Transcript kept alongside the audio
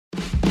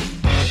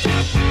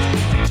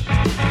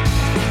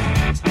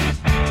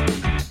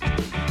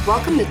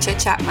Welcome to Chit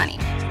Chat Money.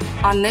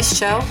 On this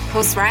show,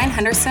 hosts Ryan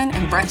Henderson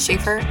and Brett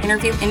Schaefer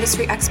interview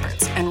industry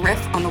experts and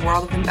riff on the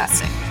world of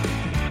investing.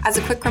 As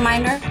a quick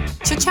reminder,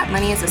 Chit Chat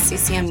Money is a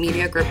CCM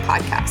Media Group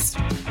podcast.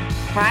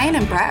 Ryan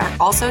and Brett are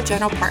also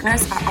general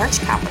partners at Arch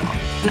Capital,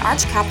 and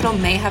Arch Capital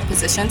may have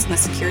positions in the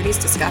securities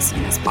discussed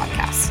in this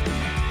podcast.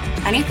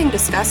 Anything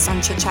discussed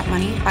on Chit Chat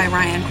Money by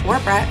Ryan or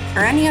Brett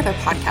or any other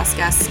podcast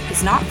guests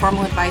is not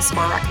formal advice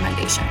or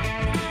recommendation.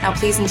 Now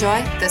please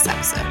enjoy this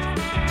episode.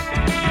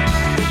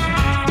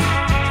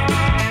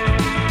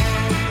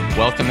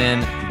 Welcome in.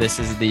 This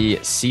is the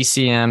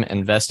CCM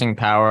Investing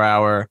Power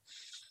Hour,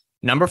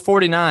 number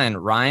 49.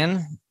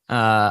 Ryan,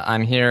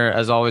 I'm here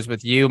as always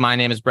with you. My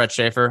name is Brett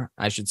Schaefer,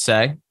 I should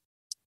say.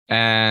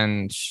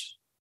 And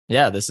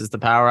yeah, this is the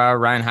Power Hour.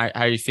 Ryan, how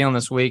are you feeling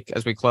this week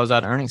as we close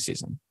out earnings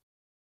season?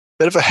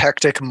 Bit of a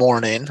hectic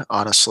morning,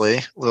 honestly.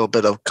 A little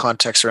bit of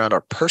context around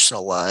our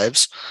personal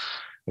lives.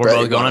 We're Brett,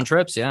 both going on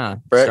trips, yeah.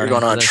 Brett, you're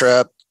going on a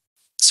trip.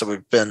 So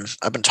I've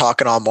been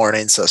talking all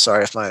morning, so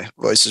sorry if my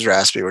voice is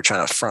raspy. We're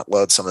trying to front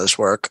load some of this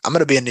work. I'm going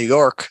to be in New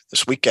York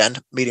this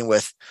weekend, meeting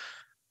with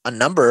a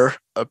number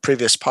of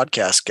previous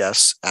podcast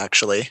guests,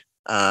 actually,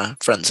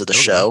 friends of the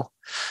show.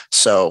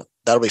 So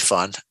that'll be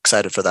fun.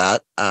 Excited for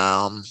that.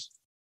 And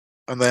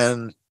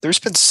then there's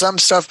been some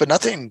stuff, but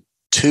nothing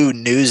too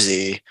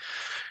newsy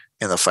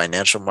in the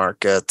financial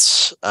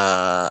markets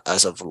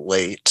as of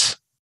late.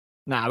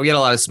 We got a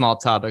lot of small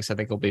topics I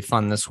think will be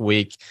fun this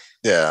week.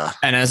 Yeah.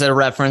 And as a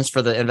reference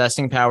for the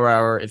Investing Power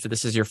Hour, if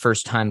this is your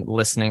first time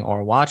listening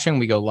or watching,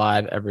 we go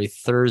live every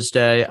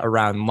Thursday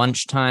around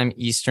lunchtime,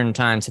 Eastern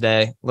time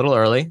today. A little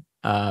early,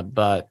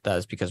 but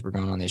that's because we're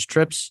going on these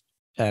trips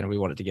and we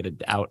wanted to get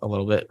it out a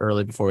little bit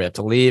early before we have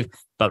to leave.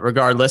 But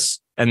regardless,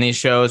 in these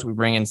shows, we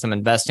bring in some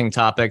investing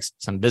topics,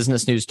 some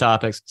business news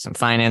topics, some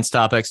finance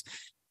topics.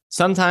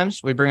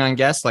 Sometimes we bring on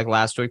guests, like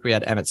last week we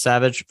had Emmett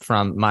Savage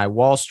from My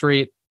Wall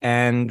Street.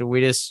 And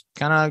we just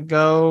kind of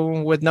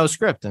go with no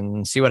script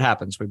and see what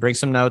happens. We bring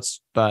some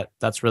notes, but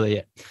that's really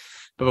it.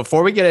 But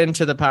before we get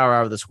into the Power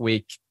Hour this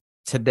week,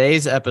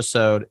 today's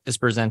episode is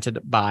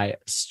presented by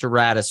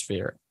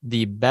Stratosphere,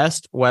 the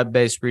best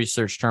web-based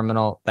research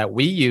terminal that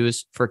we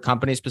use for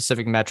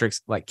company-specific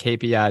metrics like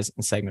KPIs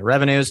and segment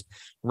revenues.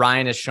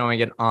 Ryan is showing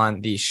it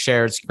on the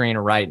shared screen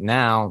right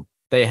now.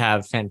 They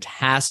have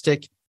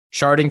fantastic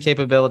charting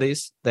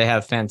capabilities. They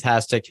have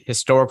fantastic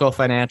historical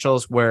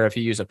financials where if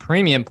you use a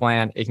premium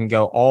plan, it can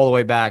go all the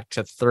way back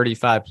to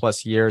 35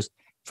 plus years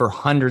for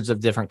hundreds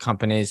of different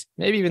companies,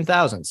 maybe even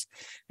thousands.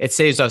 It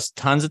saves us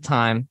tons of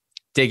time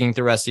digging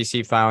through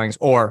SEC filings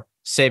or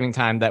saving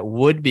time that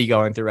would be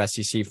going through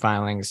SEC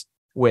filings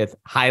with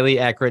highly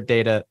accurate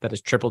data that is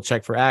triple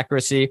checked for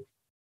accuracy.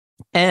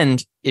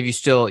 And if you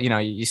still,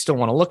 you still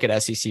want to look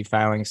at SEC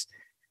filings,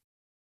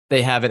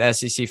 they have an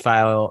SEC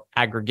file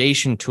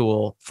aggregation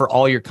tool for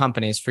all your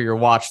companies, for your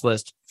watch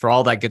list, for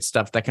all that good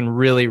stuff that can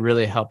really,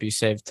 really help you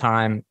save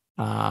time,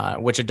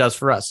 which it does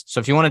for us. So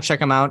if you want to check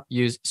them out,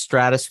 use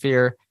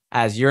Stratosphere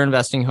as your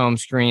investing home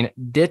screen,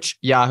 ditch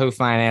Yahoo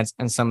Finance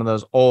and some of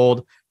those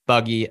old,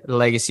 buggy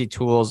legacy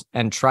tools,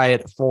 and try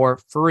it for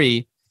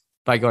free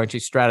by going to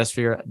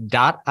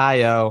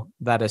stratosphere.io.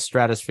 That is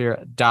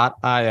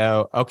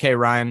stratosphere.io. Okay,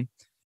 Ryan,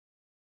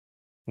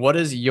 what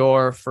is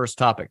your first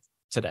topic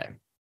today?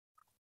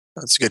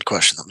 That's a good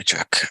question. Let me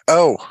check.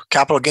 Oh,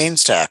 capital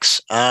gains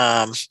tax.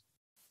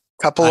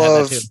 Couple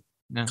of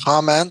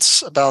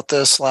comments about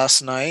this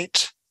last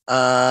night.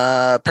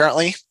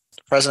 Apparently,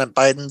 President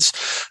Biden's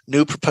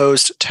new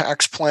proposed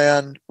tax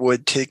plan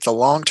would take the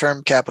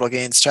long-term capital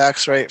gains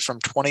tax rate from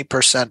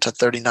 20% to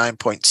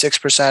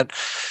 39.6%.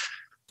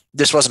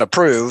 This wasn't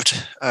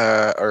approved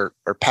or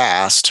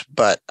passed,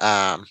 but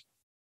that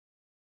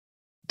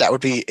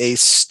would be a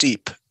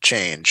steep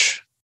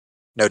change,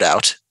 no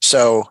doubt.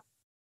 So,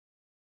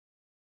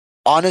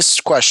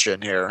 honest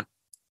question here.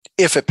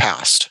 If it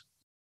passed,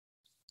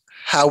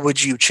 how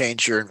would you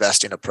change your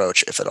investing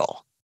approach, if at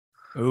all?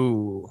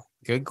 Ooh,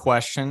 good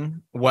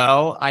question.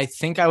 Well, I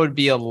think I would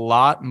be a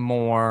lot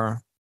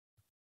more.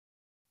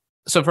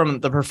 So from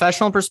the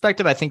professional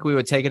perspective, I think we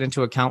would take it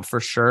into account for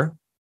sure,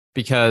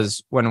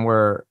 because but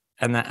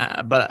I'm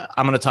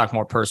going to talk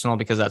more personal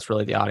because that's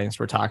really the audience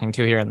we're talking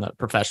to here, and the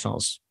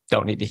professionals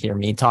don't need to hear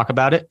me talk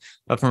about it.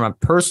 But from a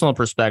personal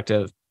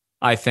perspective,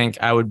 I think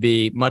I would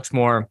be much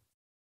more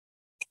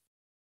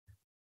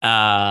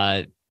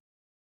how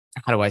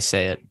do I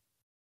say it?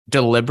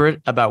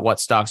 Deliberate about what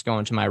stocks go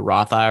into my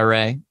Roth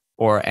IRA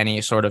or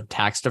any sort of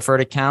tax deferred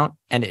account.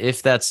 And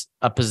if that's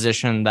a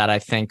position that I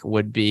think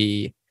would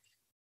be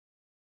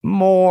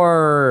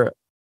more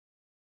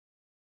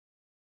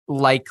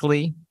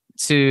likely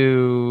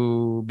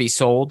to be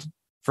sold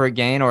for a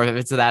gain, or if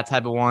it's that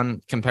type of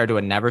one compared to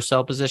a never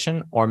sell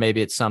position, or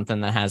maybe it's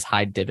something that has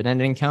high dividend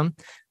income,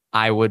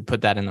 I would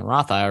put that in the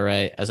Roth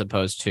IRA as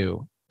opposed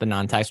to the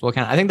non-taxable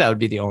account. I think that would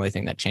be the only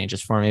thing that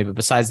changes for me. But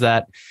besides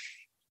that,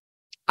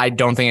 I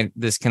don't think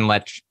this can I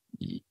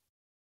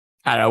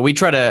don't know. We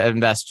try to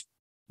invest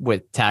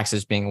with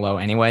taxes being low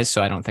anyways,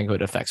 so I don't think it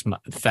would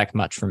affect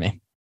much for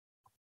me.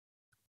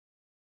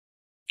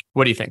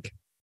 What do you think?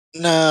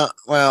 No,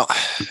 well,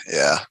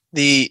 yeah.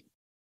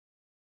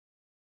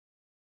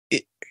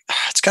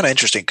 It's kind of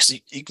interesting because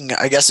you can,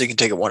 I guess you can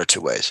take it one of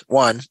two ways.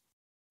 One,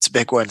 it's a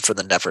big win for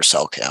the never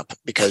sell camp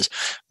because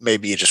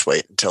maybe you just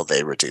wait until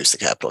they reduce the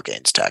capital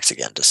gains tax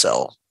again to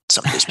sell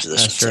some of these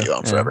positions that you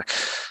own forever.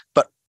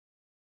 But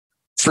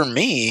for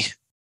me,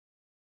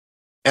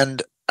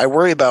 and I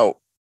worry about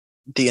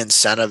the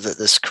incentive that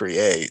this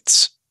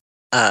creates,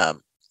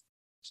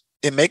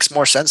 it makes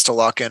more sense to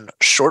lock in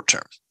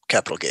short-term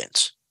capital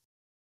gains.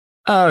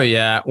 Oh,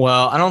 yeah.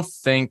 Well, I don't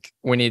think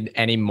we need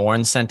any more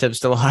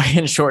incentives to lock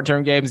in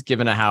short-term games,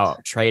 given how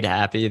trade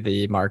happy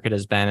the market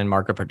has been and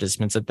market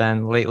participants have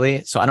been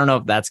lately. So I don't know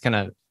if that's going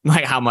to,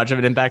 like, how much of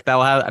an impact that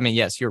will have. I mean,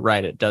 yes, you're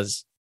right. It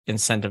does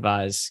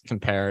incentivize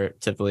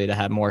comparatively to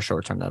have more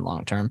short-term than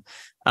long-term.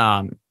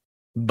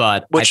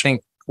 But I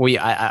think we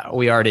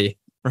already,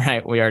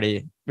 right. We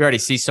already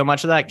see so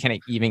much of that. Can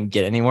it even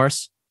get any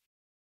worse?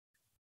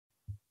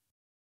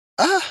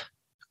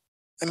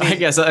 I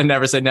guess I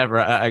never say never.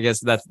 I guess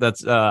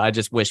that's I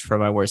just wish for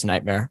my worst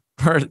nightmare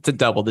to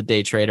double the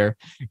day trader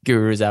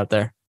gurus out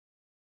there.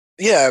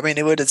 Yeah, I mean,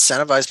 it would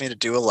incentivize me to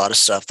do a lot of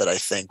stuff that I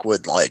think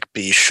would like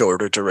be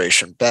shorter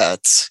duration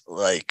bets,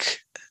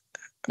 like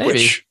maybe.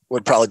 Which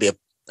would probably be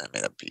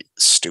that'd be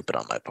stupid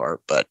on my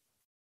part, but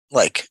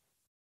like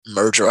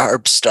merger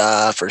arb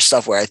stuff or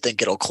stuff where I think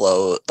it'll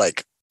close,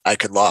 like I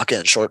could lock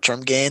in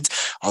short-term gains,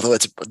 although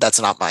that's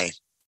not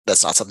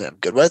something I'm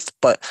good with.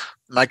 But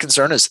my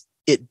concern is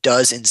it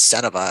does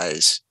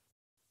incentivize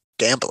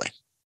gambling.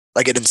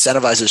 Like it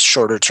incentivizes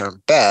shorter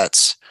term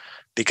bets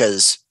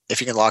because if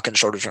you can lock in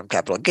shorter term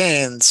capital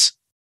gains,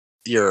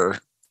 you're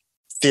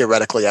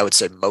theoretically, I would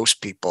say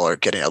most people are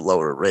getting a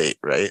lower rate,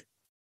 right?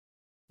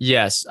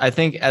 Yes. I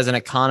think as an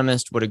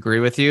economist would agree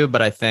with you,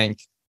 but I think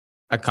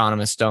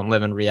economists don't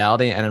live in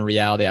reality. And in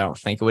reality, I don't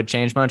think it would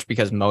change much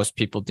because most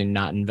people do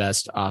not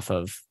invest off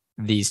of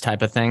these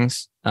type of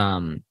things.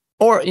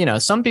 Or,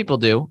 some people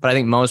do, but I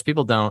think most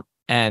people don't.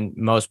 And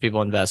most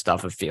people invest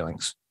off of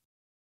feelings.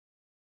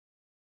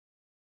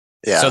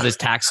 Yeah. So this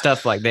tax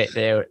stuff, like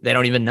they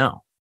don't even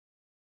know.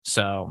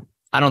 So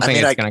I don't think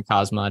it's going to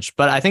cause much.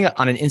 But I think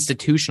on an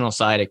institutional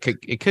side,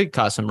 it could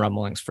cause some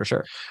rumblings for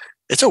sure.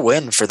 It's a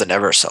win for the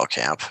never sell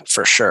camp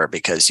for sure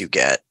because you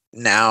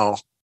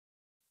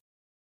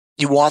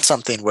want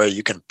something where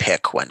you can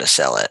pick when to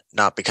sell it,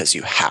 not because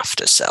you have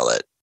to sell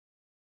it.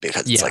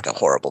 Because it's like a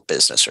horrible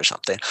business or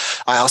something.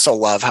 I also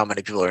love how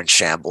many people are in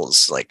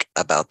shambles like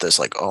about this.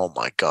 Like, oh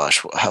my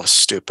gosh, how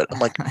stupid! I'm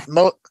like,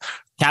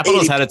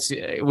 Capital's had its.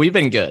 We've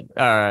been good.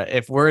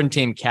 If we're in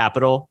Team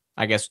Capital,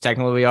 I guess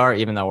technically we are,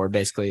 even though we're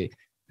basically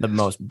the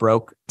most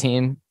broke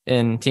team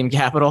in Team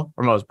Capital,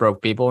 or most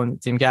broke people in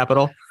Team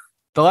Capital.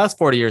 The last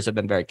 40 years have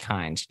been very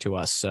kind to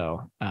us.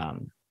 So,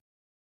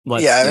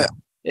 if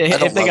they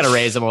got to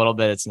raise them a little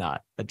bit, it's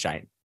not a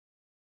giant.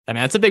 I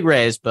mean, it's a big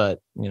raise, but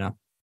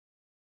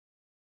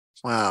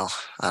Well,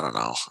 I don't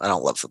know. I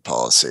don't love the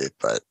policy,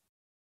 but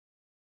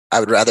I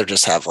would rather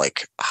just have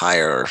like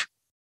higher,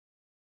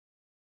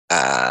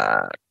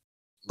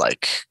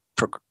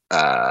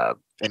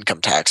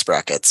 income tax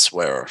brackets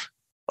where,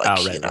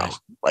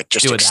 like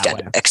just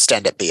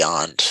extend it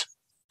beyond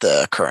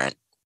the current.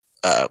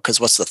 Because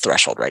what's the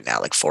threshold right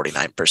now? Like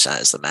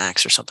 49% is the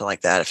max, or something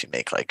like that. If you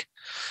make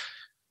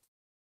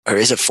or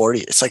is it 40?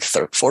 It's like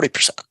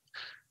 40%.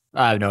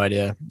 I have no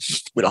idea.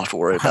 We don't have to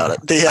worry about it.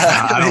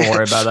 I don't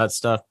worry about that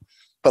stuff.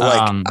 But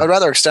I'd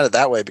rather extend it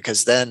that way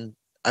because then,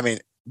 I mean,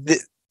 the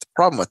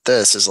problem with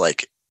this is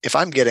like, if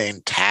I'm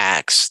getting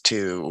taxed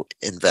to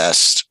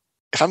invest,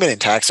 if I'm getting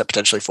taxed at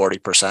potentially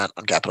 40%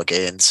 on capital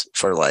gains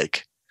for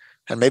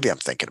and maybe I'm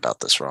thinking about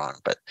this wrong,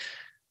 but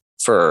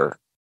for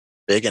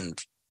big and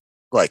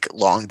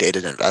long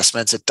dated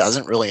investments, it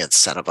doesn't really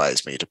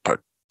incentivize me to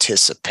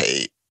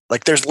participate.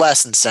 Like there's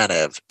less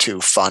incentive to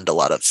fund a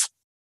lot of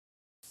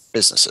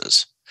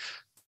businesses.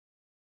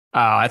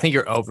 I think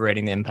you're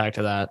overrating the impact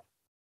of that.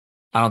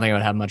 I don't think it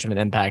would have much of an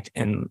impact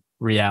in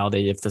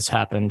reality if this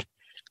happened.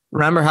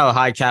 Remember how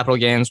high capital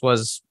gains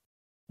was?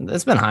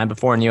 It's been high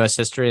before in U.S.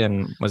 history,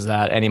 and was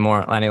that any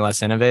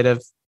less innovative?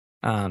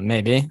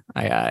 Maybe.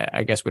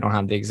 I guess we don't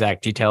have the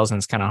exact details, and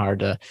it's kind of hard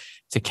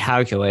to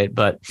calculate.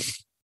 But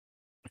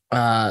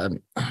what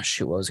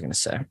was I going to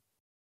say?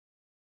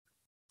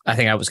 I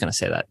think I was going to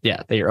say that.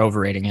 Yeah, that you're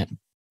overrating it,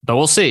 but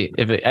we'll see.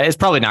 If it's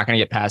probably not going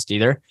to get passed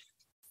either.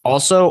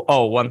 Also,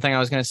 one thing I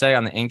was going to say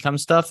on the income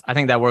stuff, I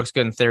think that works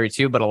good in theory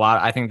too, but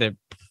I think they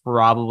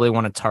probably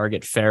want to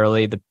target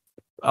fairly.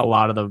 A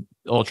lot of the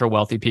ultra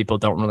wealthy people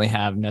don't really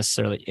have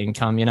necessarily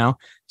income,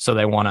 so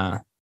they want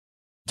to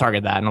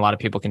target that, and a lot of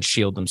people can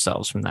shield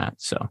themselves from that.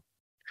 So,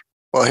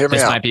 well,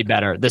 this might be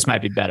better. This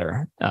might be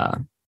better.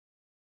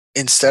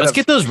 Let's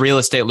get those real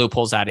estate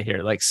loopholes out of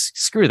here. Like,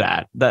 screw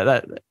that.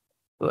 That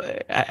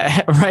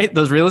right?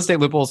 Those real estate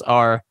loopholes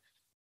are.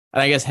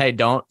 And I guess, hey,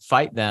 don't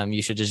fight them.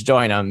 You should just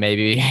join them.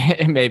 Maybe,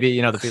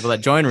 the people that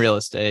join real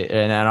estate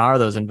and are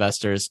those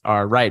investors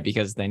are right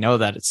because they know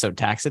that it's so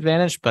tax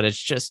advantaged. But it's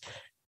just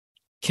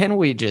can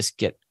we just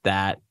get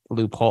that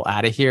loophole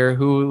out of here?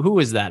 Who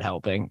is that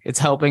helping? It's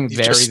helping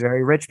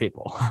very rich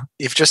people.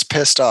 You've just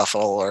pissed off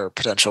all our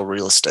potential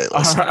real estate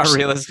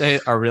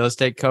listeners. Our real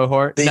estate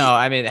cohort. No,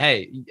 I mean,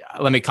 hey,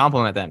 let me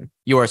compliment them.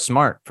 You are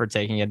smart for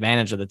taking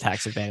advantage of the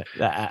tax advantage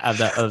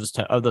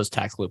of those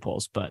tax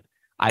loopholes, but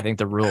I think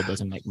the rule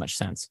doesn't make much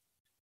sense.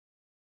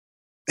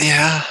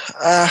 Yeah,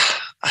 I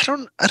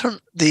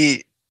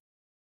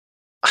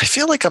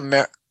feel like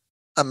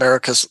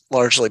America's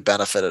largely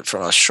benefited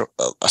from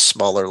a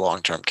smaller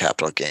long-term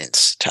capital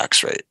gains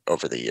tax rate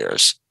over the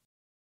years.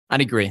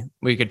 I'd agree.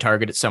 We could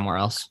target it somewhere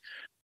else.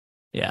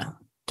 Yeah.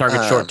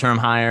 Target short-term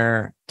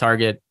higher,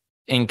 target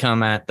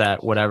income at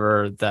that,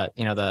 whatever that,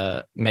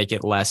 the make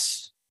it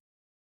less,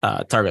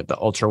 target the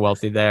ultra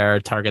wealthy there,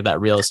 target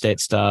that real estate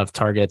stuff,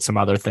 target some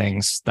other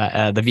things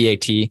that the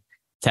VAT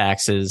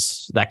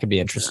taxes, that could be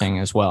interesting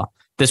as well.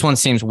 This one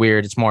seems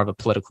weird. It's more of a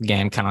political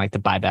game, kind of like the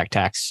buyback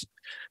tax.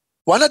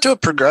 Why not do a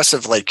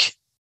progressive like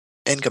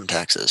income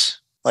taxes?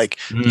 Like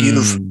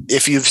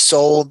if you've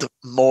sold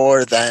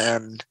more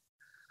than,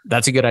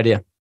 that's a good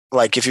idea.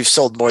 Like if you've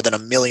sold more than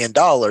 $1 million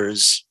or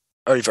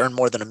you've earned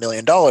more than $1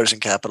 million in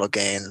capital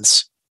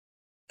gains,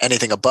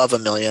 anything above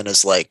 $1 million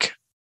is like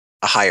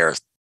a higher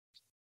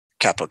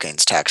capital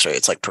gains tax rate.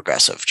 It's like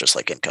progressive, just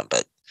like income.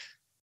 But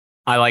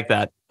I like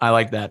that.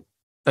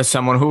 As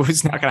someone who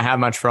is not going to have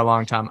much for a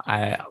long time,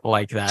 I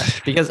like that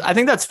because I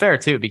think that's fair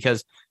too,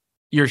 because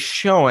you're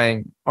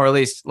showing, or at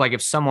least like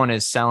if someone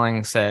is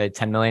selling, say,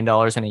 $10 million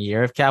in a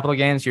year of capital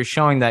gains, you're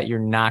showing that you're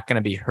not going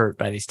to be hurt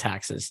by these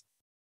taxes.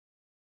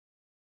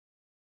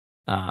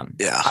 I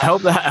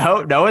hope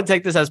no one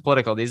take this as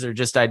political. These are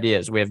just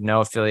ideas. We have no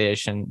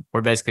affiliation.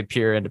 We're basically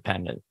pure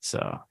independent.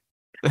 So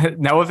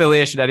no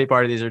affiliation to any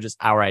party. These are just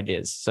our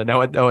ideas. So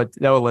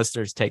no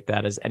listeners take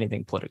that as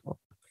anything political.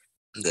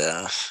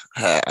 Yeah.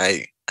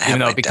 Even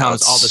though it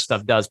becomes, all this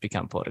stuff does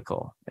become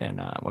political and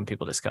when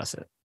people discuss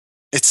it.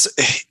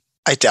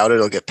 I doubt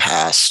it'll get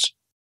passed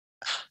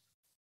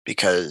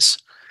because,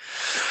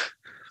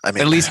 I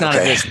mean, at least not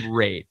at this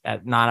rate,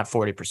 not at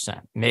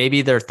 40%.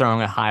 Maybe they're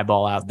throwing a high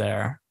ball out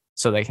there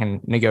so they can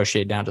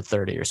negotiate down to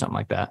 30 or something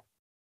like that.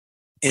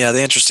 Yeah,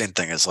 the interesting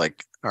thing is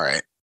like, all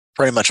right,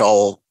 pretty much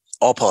all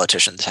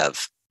politicians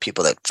have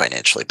people that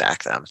financially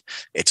back them.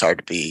 It's hard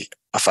to be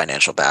a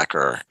financial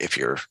backer if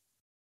you're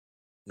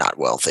not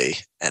wealthy,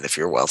 and if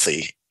you're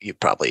wealthy,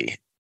 you've probably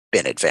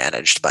been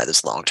advantaged by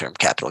this long-term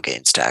capital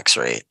gains tax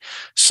rate.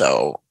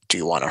 So do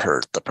you want to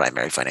hurt the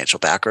primary financial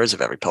backers of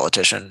every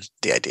politician?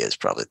 The idea is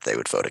probably that they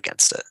would vote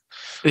against it.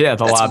 Yeah,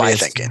 the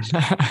lobbyists. My thinking.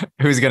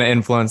 Who's going to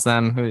influence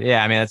them? I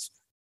mean, that's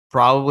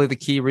probably the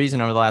key reason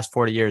over the last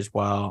 40 years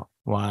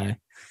why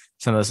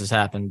some of this has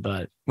happened,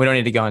 but we don't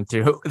need to go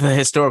into the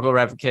historical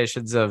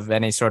ramifications of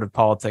any sort of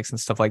politics and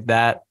stuff like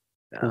that.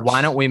 Yeah.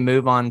 Why don't we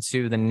move on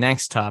to the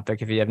next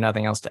topic? If you have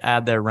nothing else to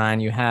add there,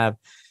 Ryan, you have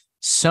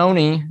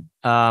Sony.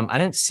 I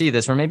didn't see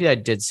this, or maybe I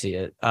did see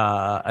it.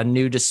 A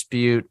new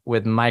dispute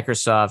with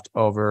Microsoft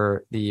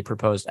over the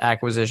proposed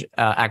acquisition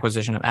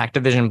of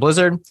Activision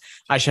Blizzard.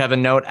 I should have a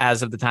note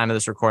as of the time of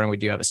this recording. We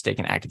do have a stake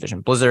in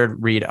Activision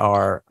Blizzard. Read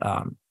our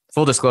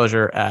full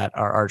disclosure at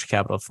our Arch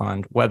Capital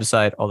Fund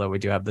website, although we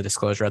do have the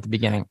disclosure at the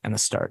beginning and the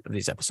start of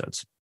these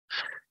episodes.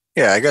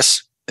 Yeah, I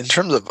guess in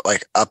terms of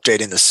like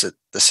updating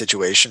the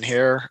situation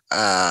here,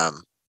 I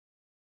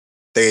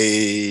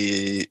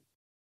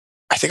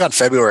think on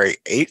February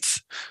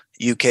 8th,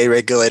 UK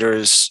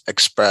regulators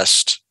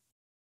expressed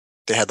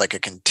they had like a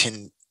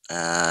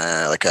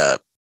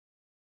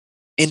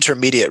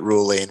intermediate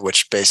ruling,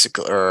 which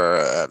basically,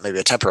 or maybe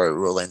a temporary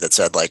ruling that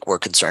said like, we're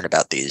concerned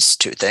about these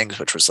two things,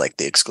 which was like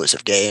the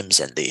exclusive games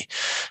and the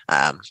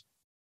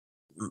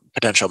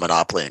potential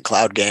monopoly in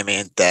cloud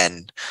gaming.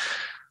 Then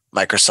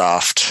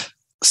Microsoft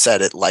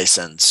said it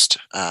licensed,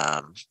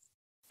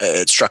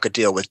 it struck a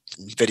deal with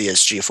NVIDIA's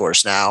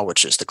GeForce Now,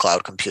 which is the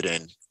cloud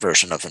computing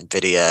version of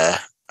NVIDIA,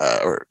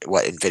 or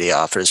what NVIDIA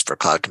offers for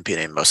cloud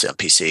computing, mostly on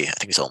PC. I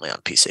think it's only on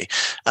PC.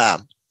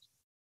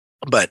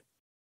 But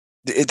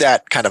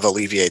that kind of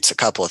alleviates a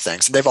couple of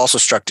things. They've also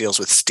struck deals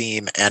with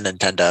Steam and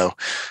Nintendo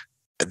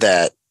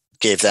that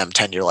gave them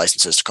 10-year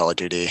licenses to Call of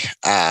Duty,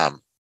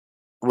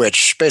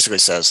 which basically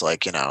says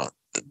like,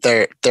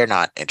 they're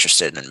not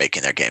interested in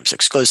making their games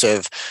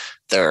exclusive.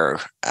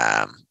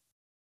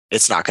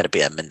 It's not going to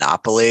be a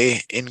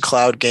monopoly in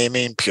cloud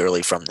gaming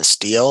purely from this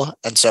deal.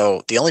 And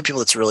so the only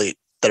people that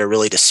are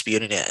really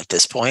disputing it at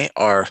this point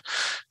are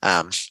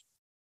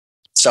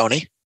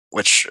Sony,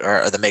 which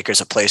are the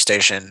makers of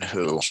PlayStation,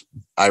 who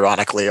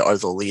ironically are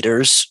the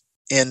leaders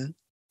in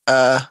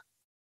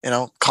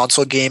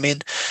console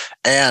gaming.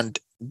 And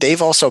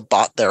they've also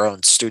bought their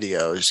own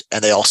studios,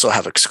 and they also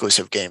have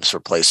exclusive games for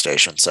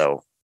PlayStation.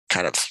 So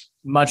kind of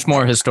much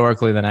more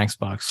historically than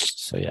Xbox.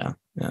 So yeah.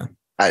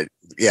 A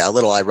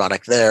little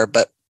ironic there.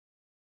 But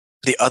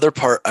the other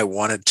part I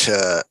wanted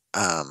to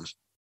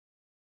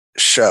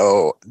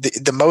show,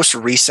 the most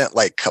recent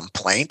like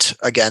complaint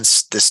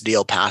against this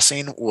deal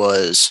passing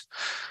was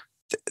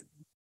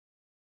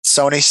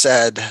Sony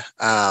said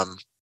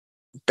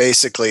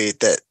basically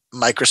that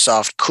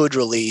Microsoft could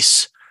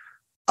release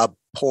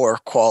poor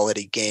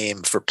quality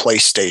game for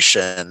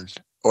PlayStation,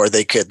 or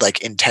they could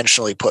like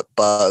intentionally put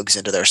bugs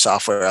into their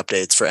software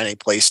updates for any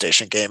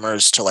PlayStation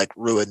gamers to like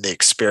ruin the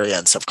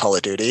experience of Call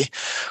of Duty.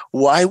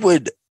 Why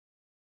would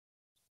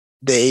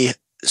they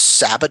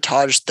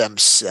sabotage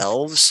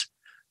themselves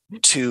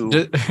to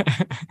get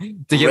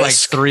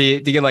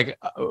like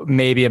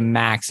maybe a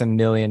max 1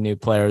 million new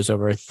players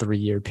over a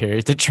 3-year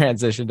period to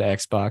transition to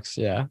Xbox?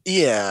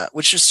 Yeah,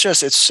 which is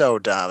just, it's so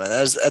dumb. And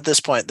at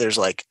this point, there's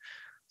like,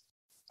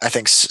 I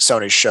think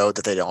Sony showed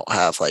that they don't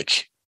have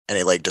like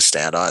any leg to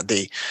stand on.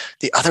 The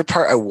other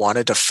part I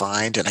wanted to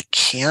find, and I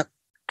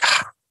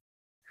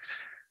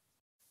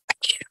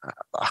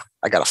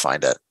gotta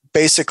find it.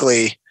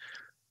 Basically,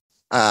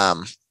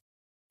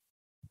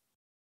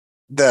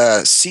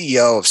 the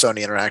CEO of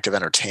Sony Interactive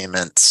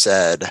Entertainment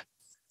said,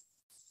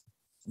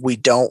 we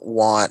don't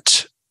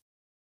want.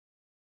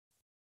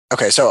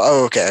 Okay,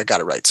 I got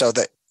it right. So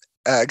the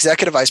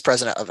executive vice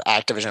president of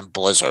Activision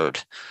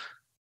Blizzard,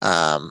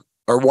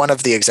 or one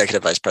of the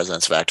executive vice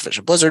presidents of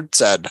Activision Blizzard,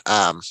 said,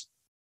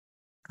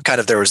 kind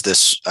of there was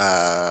this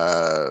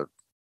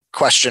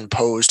question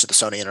posed to the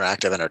Sony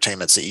Interactive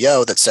Entertainment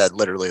CEO that said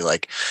literally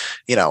like,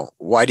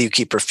 why do you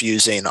keep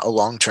refusing a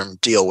long-term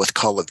deal with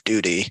Call of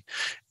Duty?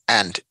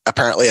 And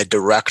apparently a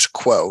direct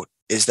quote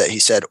is that he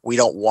said, we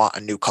don't want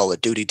a new Call of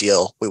Duty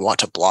deal. We want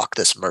to block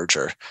this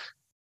merger.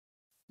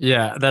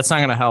 Yeah, that's not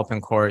going to help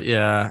in court.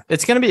 Yeah,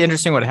 it's going to be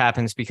interesting what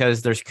happens,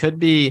 because there could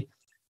be,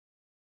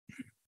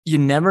 you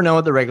never know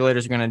what the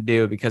regulators are going to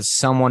do, because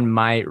someone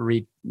might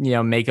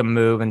make a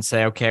move and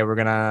say, okay, we're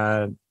going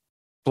to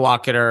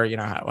block it, or,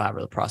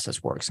 however the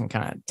process works, and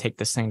kind of take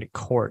this thing to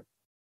court.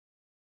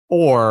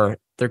 Or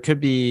there could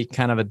be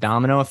kind of a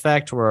domino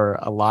effect where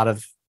a lot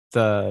of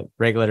the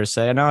regulators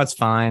say, no, it's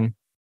fine.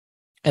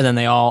 And then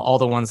all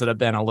the ones that have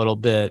been a little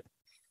bit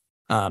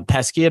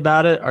pesky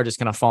about it are just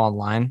going to fall in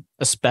line,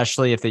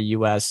 especially if the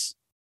US,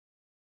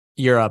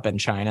 Europe, and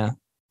China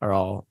are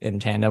all in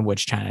tandem,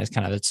 which China is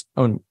kind of its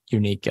own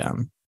unique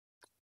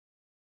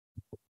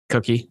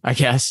cookie, I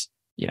guess.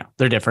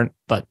 They're different,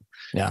 but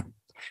yeah.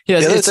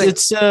 Yeah,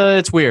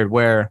 it's weird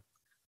where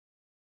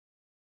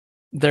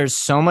there's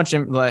so much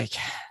like,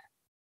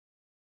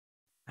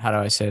 how do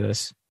I say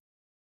this?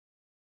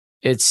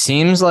 It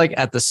seems like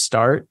at the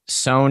start,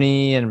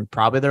 Sony and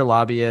probably their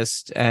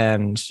lobbyist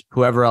and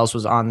whoever else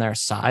was on their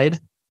side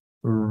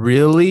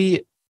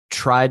really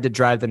tried to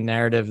drive the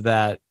narrative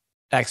that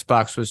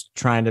Xbox was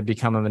trying to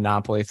become a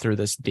monopoly through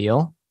this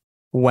deal,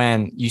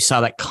 when you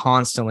saw that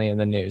constantly in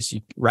the news,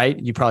 right?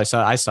 You probably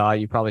saw it.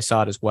 You probably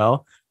saw it as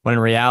well. When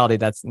in reality,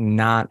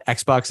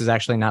 Xbox is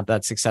actually not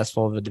that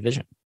successful of a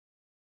division.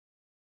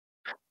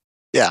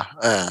 Yeah.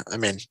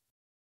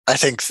 I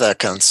think the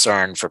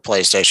concern for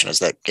PlayStation is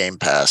that Game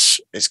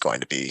Pass is going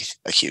to be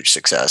a huge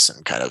success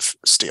and kind of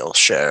steal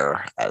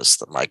share as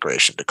the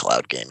migration to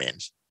cloud gaming.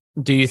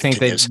 Do you think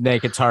they'd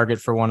make a target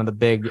for one of the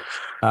big,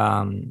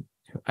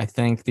 I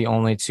think the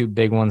only two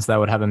big ones that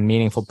would have a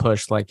meaningful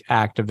push like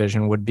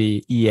Activision would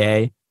be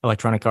EA,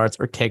 Electronic Arts,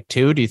 or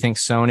Take-Two? Do you think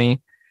Sony?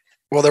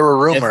 Well, there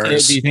were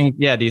rumors. Do you think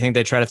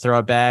they try to throw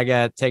a bag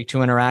at Take-Two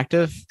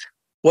Interactive?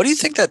 What do you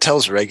think that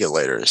tells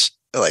regulators?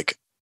 Like,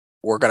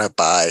 we're going to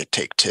buy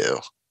Take-Two.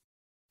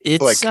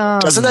 It's like,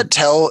 doesn't that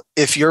tell,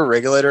 if you're a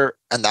regulator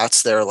and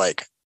that's their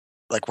like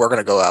we're going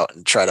to go out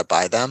and try to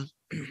buy them?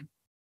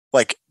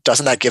 Like,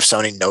 doesn't that give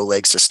Sony no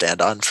legs to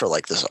stand on for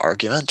like this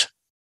argument?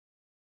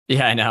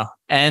 Yeah, I know.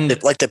 And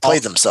they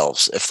played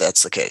themselves if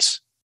that's the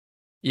case.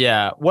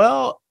 Yeah.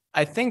 Well,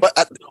 I think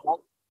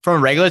from a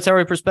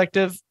regulatory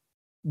perspective,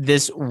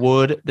 this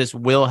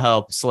will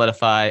help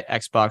solidify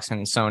Xbox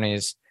and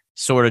Sony's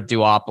sort of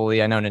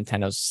duopoly. I know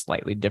Nintendo's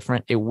slightly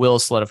different. It will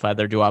solidify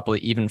their duopoly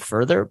even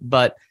further,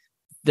 but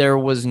there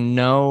was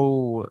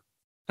no,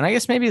 and I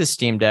guess maybe the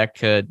Steam Deck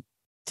could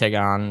take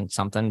on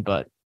something,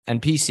 and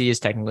PC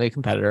is technically a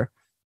competitor,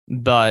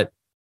 but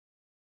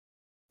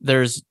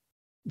there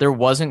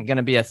wasn't going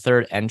to be a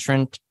third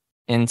entrant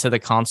into the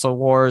console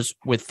wars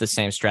with the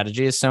same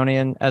strategy as Sony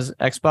and as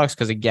Xbox,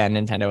 because again,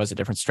 Nintendo has a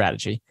different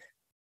strategy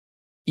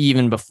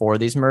even before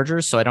these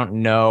mergers. So I don't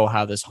know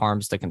how this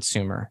harms the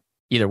consumer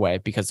either way,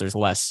 because there's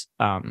less,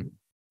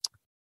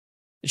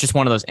 it's just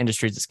one of those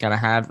industries that's going to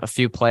have a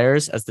few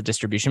players as the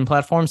distribution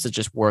platforms that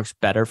just works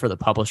better for the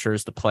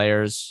publishers, the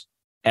players,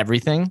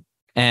 everything.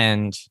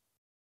 And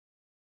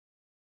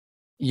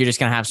you're just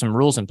going to have some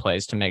rules in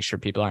place to make sure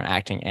people aren't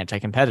acting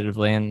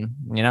anti-competitively.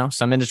 And,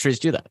 some industries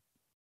do that.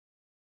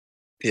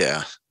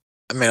 Yeah.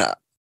 I mean,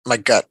 my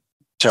gut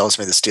tells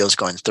me this deal's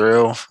going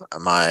through.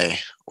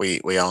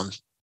 We own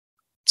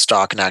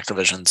stock in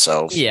Activision.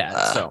 So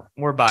yeah, so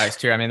we're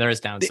biased here. I mean, there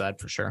is downside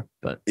for sure,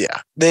 but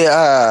yeah,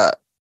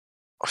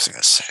 what was I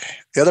going to say?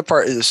 The other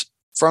part is,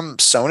 from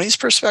Sony's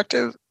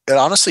perspective, it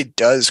honestly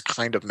does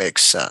kind of make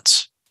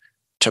sense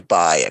to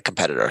buy a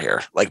competitor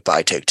here, like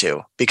buy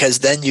Take-Two, because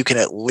then you can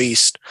at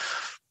least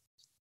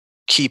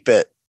keep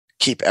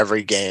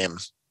every game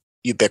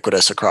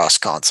ubiquitous across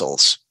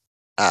consoles.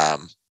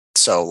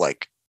 So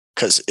like,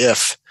 because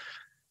if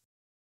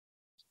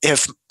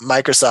if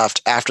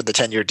Microsoft, after the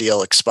 10-year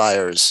deal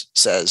expires,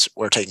 says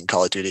we're taking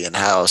Call of Duty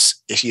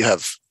in-house, if you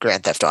have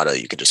Grand Theft Auto,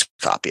 you can just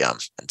copy them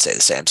and say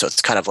the same. So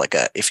it's kind of like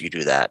if you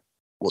do that,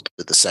 we'll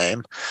do the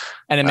same.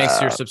 And it makes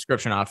your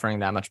subscription offering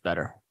that much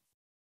better.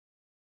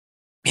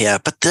 Yeah,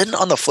 but then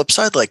on the flip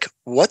side, like,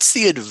 what's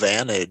the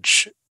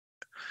advantage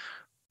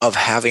of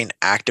having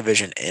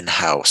Activision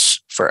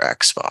in-house for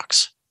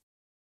Xbox?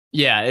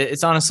 Yeah,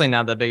 it's honestly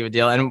not that big of a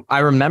deal. And I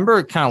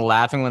remember kind of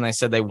laughing when they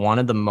said they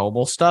wanted the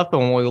mobile stuff. But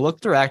when we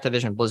look through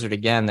Activision Blizzard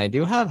again, they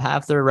do have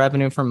half their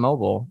revenue from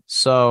mobile.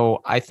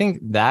 So I think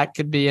that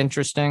could be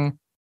interesting,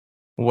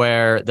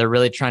 where they're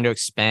really trying to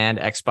expand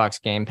Xbox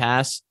Game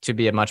Pass to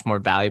be a much more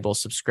valuable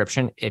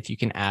subscription if you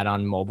can add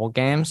on mobile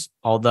games.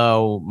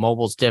 Although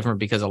mobile's different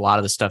because a lot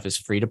of the stuff is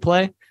free to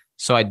play.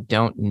 So I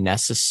don't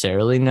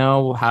necessarily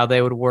know how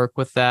they would work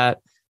with that.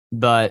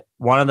 But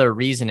one of their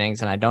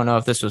reasonings, and I don't know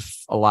if this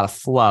was a lot of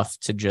fluff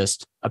to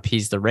just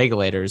appease the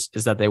regulators,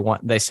 is that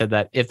they said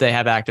that if they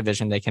have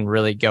Activision, they can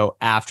really go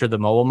after the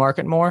mobile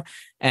market more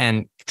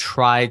and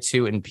try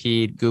to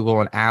impede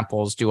Google and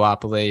Apple's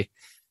duopoly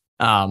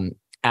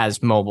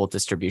as mobile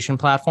distribution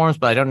platforms.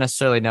 But I don't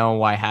necessarily know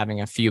why having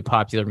a few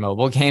popular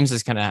mobile games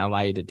is going to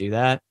allow you to do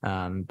that.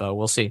 But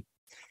we'll see.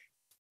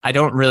 I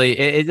don't really,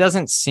 it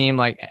doesn't seem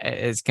like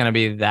it's going to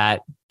be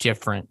that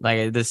different.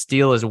 Like, this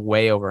deal is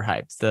way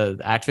overhyped. The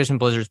Activision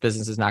Blizzard's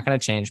business is not going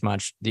to change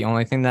much. The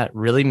only thing that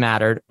really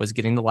mattered was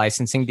getting the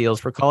licensing deals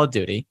for Call of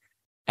Duty.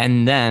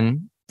 And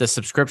then the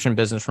subscription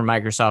business for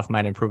Microsoft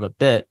might improve a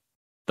bit,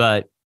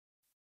 but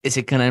is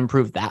it going to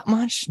improve that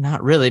much?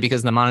 Not really,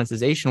 because the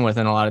monetization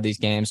within a lot of these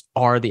games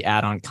are the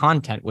add-on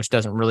content, which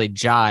doesn't really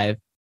jive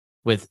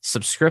with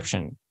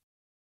subscription.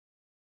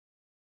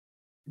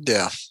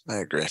 Yeah, I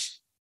agree.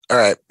 All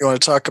right. You want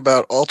to talk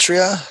about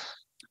Altria?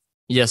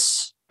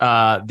 Yes.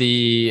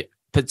 The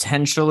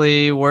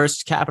potentially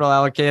worst capital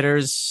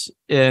allocators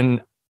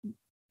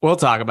we'll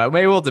talk about it.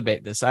 Maybe we'll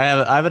debate this. I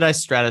have a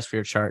nice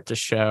stratosphere chart to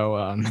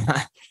show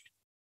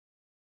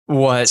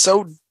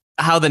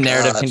how the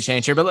narrative can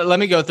change here. But let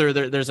me go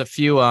through. There's a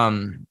few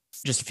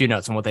just a few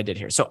notes on what they did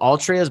here. So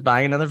Altria is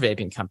buying another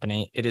vaping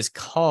company. It is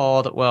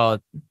called,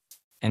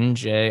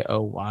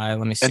 NJOY.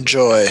 Let me see.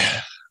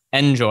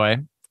 Enjoy.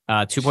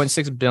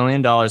 $2.6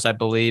 billion, I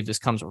believe. This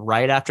comes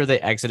right after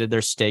they exited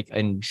their stake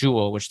in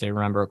Juul, which they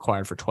remember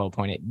acquired for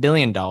 $12.8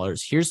 billion.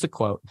 Here's the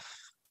quote.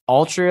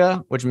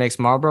 Altria, which makes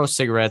Marlboro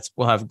cigarettes,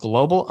 will have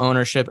global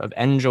ownership of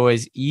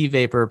Enjoy's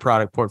e-vapor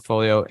product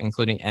portfolio,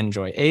 including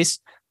Enjoy Ace,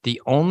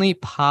 the only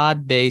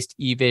pod-based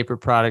e-vapor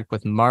product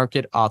with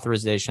market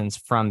authorizations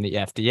from the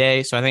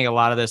FDA. So I think a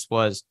lot of this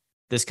was,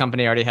 this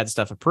company already had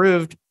stuff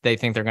approved. They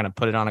think they're going to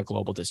put it on a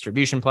global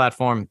distribution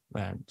platform,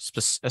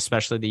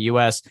 especially the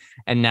US.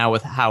 And now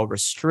with how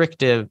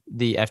restrictive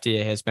the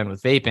FDA has been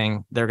with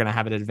vaping, they're going to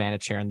have an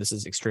advantage here. And this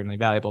is extremely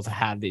valuable to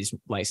have these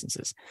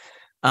licenses.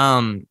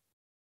 I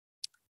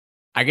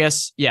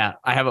guess, yeah,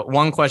 I have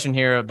one question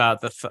here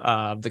about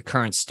the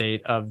current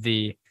state of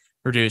the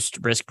reduced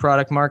risk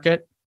product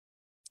market,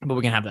 but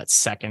we can have that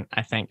second,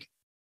 I think.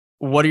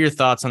 What are your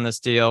thoughts on this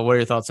deal? What are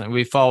your thoughts on?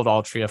 We followed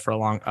Altria for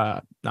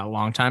not a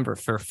long time, but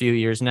for a few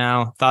years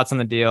now. Thoughts on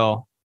the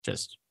deal?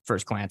 Just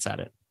first glance at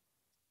it.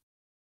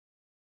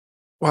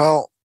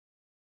 Well,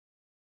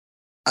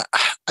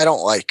 I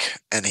don't like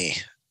any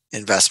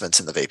investments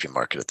in the vaping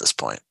market at this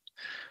point.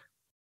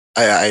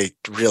 I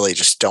really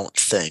just don't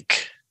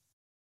think.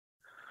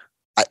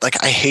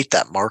 I hate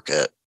that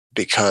market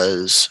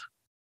because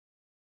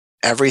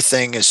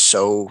everything is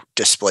so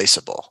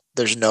displaceable.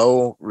 There's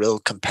no real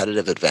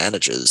competitive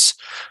advantages.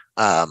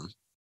 Like,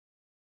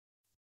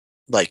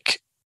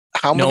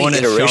 how many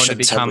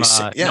iterations have we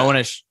seen?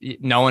 Yeah.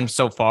 No one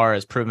so far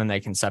has proven they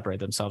can separate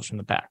themselves from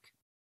the pack.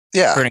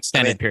 Yeah, for an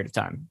extended period of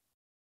time.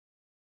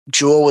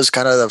 Juul was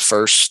kind of the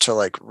first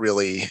to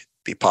really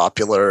be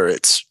popular.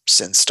 It's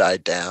since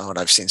died down.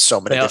 I've seen so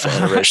many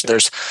different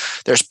iterations.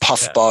 There's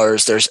puff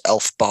bars, there's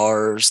elf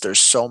bars, there's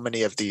so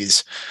many of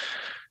these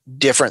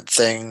different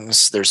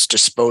things. There's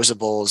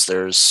disposables,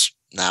 there's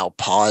now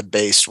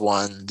pod-based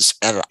ones.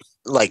 And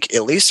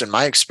at least in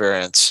my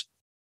experience,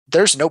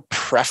 there's no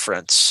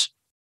preference.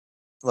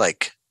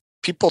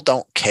 People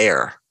don't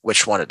care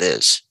which one it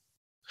is.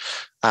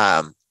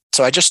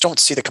 So I just don't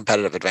see the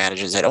competitive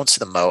advantages. I don't see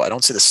the moat. I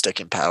don't see the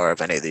sticking power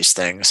of any of these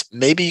things.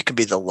 Maybe you can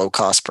be the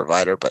low-cost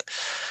provider, but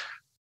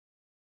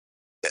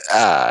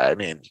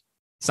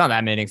it's not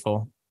that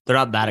meaningful. They're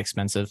not that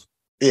expensive.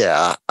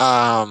 Yeah.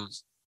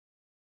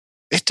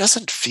 It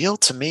doesn't feel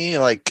to me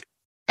like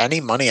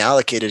any money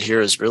allocated here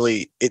is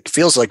really, it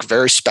feels like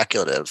very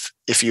speculative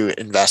if you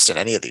invest in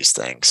any of these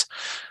things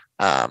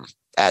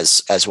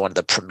as one of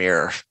the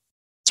premier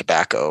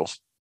tobacco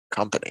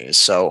companies.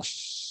 So,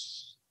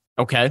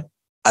 okay.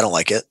 I don't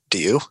like it.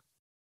 Do you?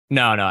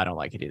 No, I don't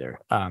like it either.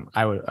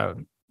 I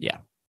would, yeah.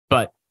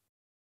 But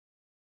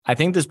I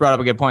think this brought up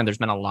a good point. There's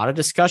been a lot of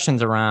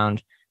discussions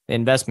around the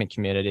investment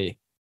community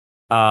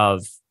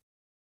of,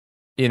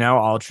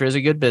 Altria is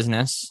a good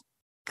business,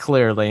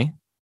 clearly,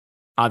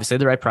 obviously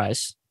the right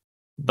price,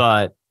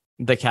 but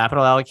the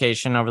capital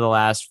allocation over the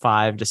last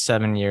 5 to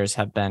 7 years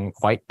have been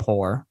quite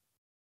poor.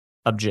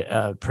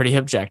 Pretty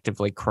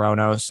objectively.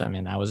 Kronos, I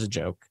mean, that was a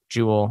joke.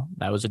 Jewel,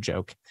 that was a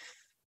joke.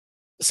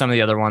 Some of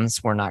the other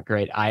ones were not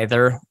great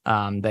either.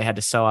 They had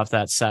to sell off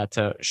that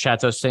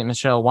Chateau Ste.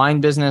 Michelle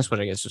wine business, which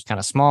I guess was kind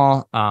of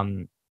small.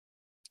 But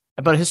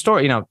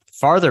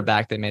farther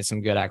back, they made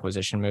some good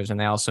acquisition moves, and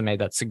they also made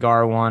that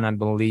cigar one, I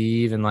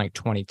believe, in like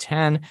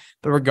 2010.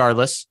 But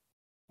regardless,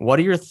 what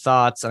are your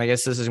thoughts? And I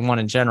guess this is one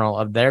in general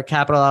of their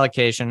capital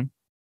allocation.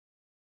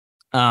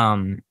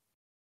 How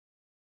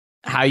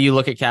you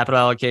look at capital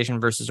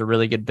allocation versus a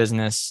really good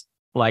business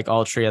like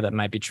Altria that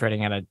might be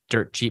trading at a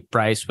dirt cheap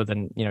price with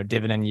a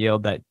dividend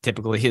yield that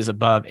typically is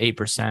above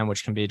 8%,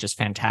 which can be just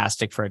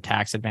fantastic for a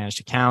tax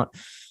advantaged account.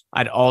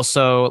 I'd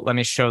also, let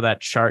me show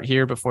that chart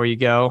here before you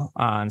go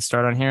and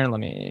start on here. Let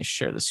me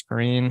share the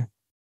screen.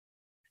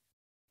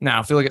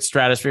 Now, if you look at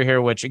Stratosphere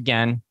here, which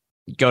again,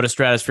 go to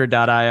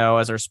stratosphere.io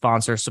as our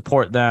sponsor,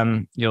 support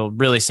them. You'll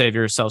really save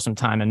yourself some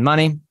time and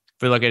money.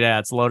 If we look at it,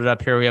 it's loaded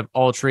up here. We have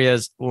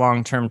Altria's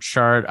long-term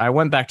chart. I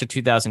went back to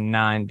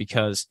 2009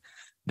 because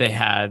they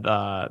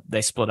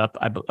split up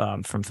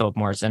from Philip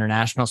Morris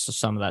International. So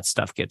some of that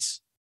stuff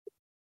gets,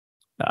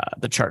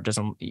 the chart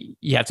doesn't,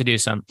 you have to do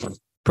some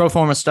pro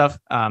forma stuff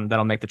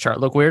that'll make the chart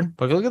look weird.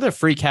 But if you look at their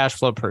free cash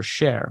flow per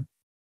share,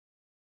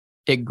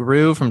 it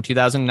grew from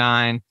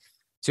 2009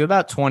 to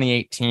about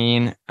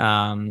 2018.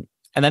 And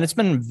then it's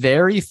been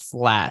very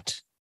flat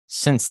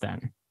since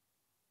then,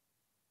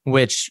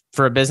 which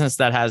for a business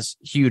that has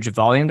huge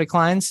volume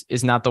declines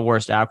is not the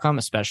worst outcome,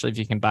 especially if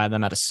you can buy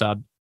them at a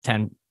sub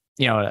 10,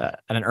 at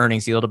an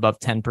earnings yield above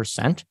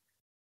 10%.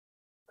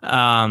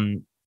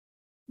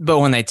 But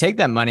when they take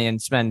that money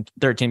and spend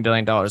 $13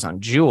 billion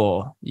on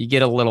Juul, you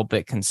get a little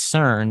bit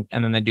concerned.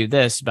 And then they do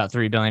this, about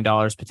 $3 billion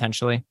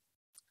potentially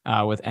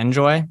with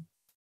NJOY.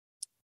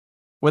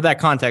 With that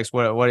context,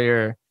 what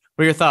are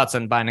your thoughts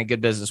on buying a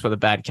good business with a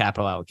bad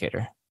capital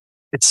allocator?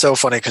 It's so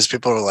funny because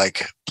people are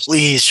like,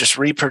 please just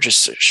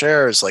repurchase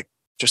shares, like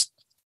just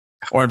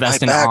or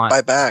invest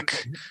buy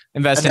back.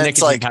 Invest in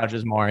nicotine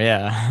pouches more,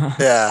 yeah.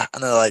 Yeah.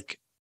 And they're like,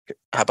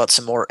 how about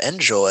some more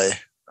NJOY?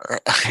 Or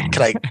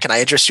can I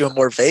interest you in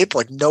more vape?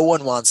 Like no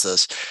one wants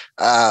this.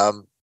 I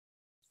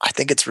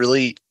think it's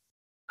really,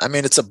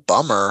 it's a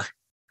bummer.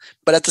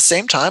 But at the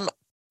same time,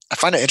 I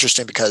find it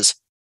interesting because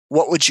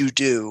what would you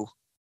do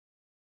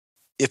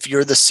if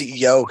you're the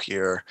CEO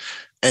here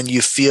and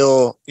you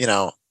feel,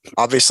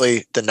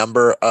 obviously the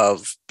number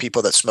of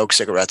people that smoke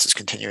cigarettes is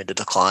continuing to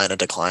decline.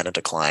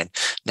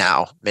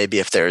 Now, maybe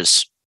if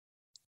there's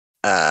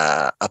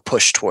a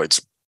push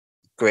towards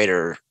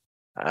greater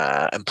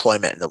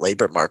employment in the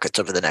labor markets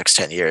over the next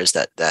 10 years,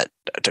 that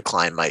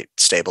decline might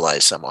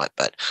stabilize somewhat.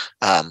 But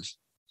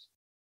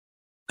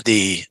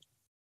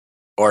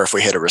or if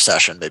we hit a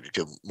recession, maybe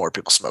more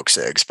people smoke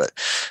cigs. But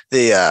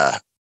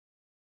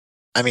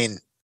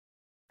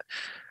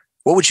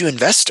what would you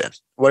invest in?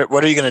 What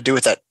are you going to do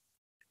with that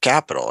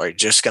capital? Are you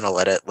just going to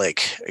let it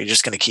are you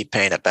just going to keep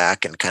paying it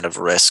back and kind of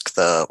risk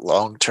the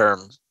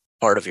long-term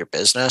part of your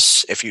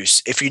business? If you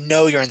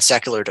know you're in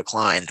secular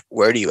decline,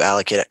 where do you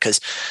allocate it? Because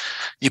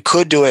you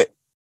could do it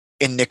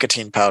in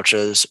nicotine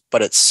pouches,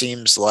 but it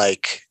seems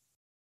like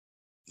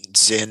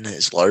Zyn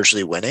is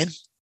largely winning.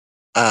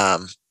 I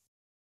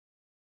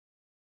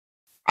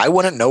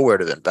wouldn't know where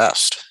to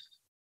invest.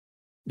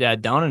 Yeah,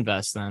 don't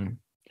invest then.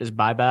 Just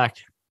buy back.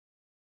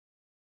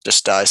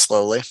 Just die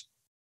slowly.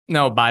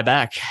 No, buy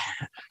back.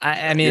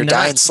 You're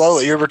dying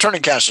slowly. You're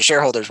returning cash to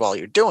shareholders while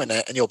you're doing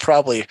it, and you'll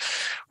probably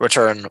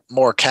return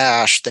more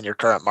cash than your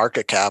current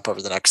market cap over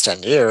the next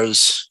 10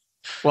 years.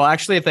 Well,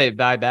 actually, if they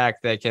buy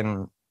back, they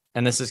can,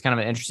 and this is kind of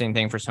an interesting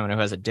thing for someone who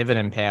has a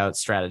dividend payout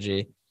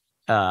strategy,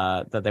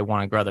 that they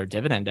want to grow their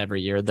dividend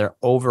every year. Their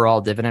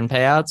overall dividend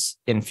payouts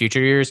in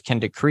future years can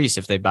decrease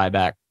if they buy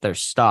back their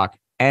stock,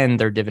 and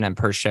their dividend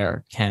per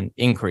share can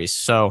increase.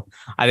 So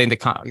I think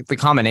the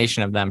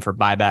combination of them for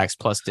buybacks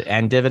plus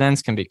and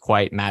dividends can be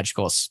quite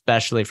magical,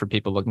 especially for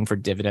people looking for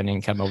dividend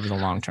income over the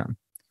long term.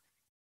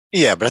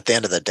 Yeah, but at the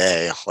end of the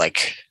day,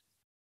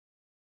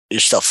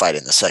 you're still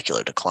fighting the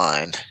secular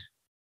decline.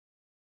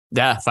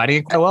 Yeah, fighting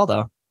it quite well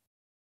though.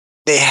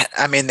 They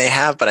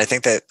have, but I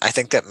think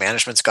that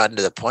management's gotten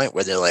to the point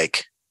where they're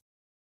like,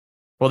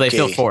 well, they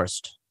feel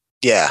forced.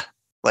 Yeah.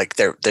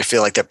 They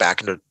feel like they're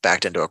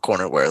backed into a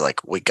corner where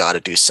we got to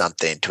do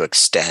something to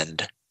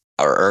extend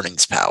our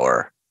earnings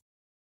power.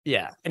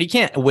 Yeah. And you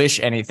can't wish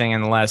anything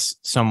unless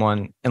you're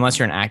an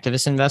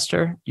activist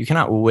investor. You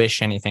cannot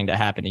wish anything to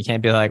happen. You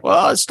can't be like,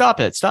 well,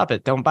 stop it.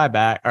 Don't buy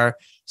back, or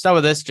stop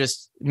with this.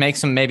 Just make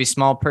some maybe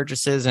small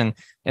purchases and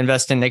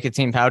invest in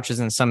nicotine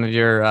pouches and some of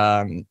your,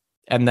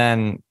 and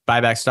then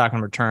buy back stock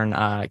and return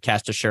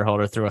cash to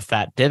shareholder through a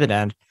fat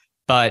dividend.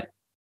 But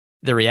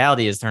the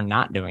reality is they're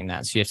not doing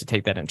that. So you have to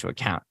take that into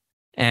account.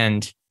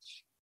 And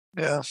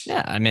that's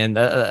why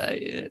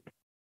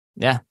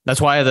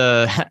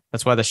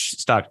the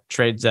stock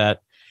trades at,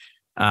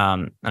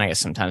 and I guess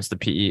sometimes the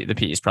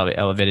PE is probably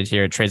elevated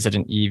here. It trades at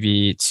an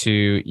EV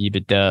to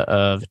EBITDA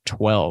of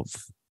 12.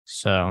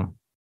 So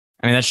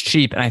I mean, that's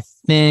cheap. And I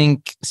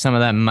think some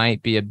of that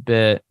might be a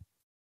bit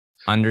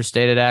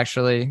understated,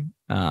 actually.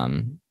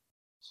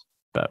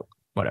 But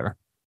whatever.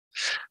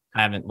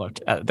 I haven't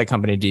looked at the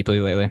company deeply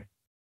lately.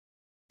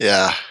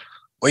 Yeah.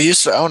 We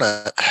used to own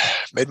it,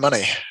 made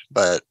money,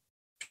 but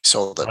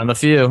sold it. One of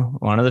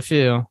the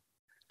few.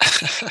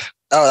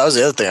 Oh, that was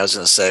the other thing I was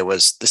going to say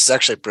was this is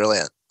actually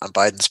brilliant on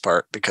Biden's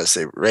part because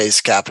they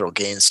raised capital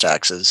gains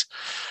taxes.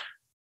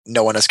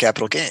 No one has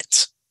capital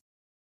gains.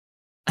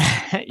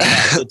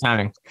 Yeah, good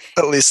timing.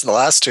 At least in the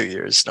last 2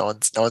 years, no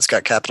one's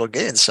got capital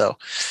gains, so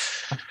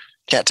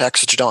can't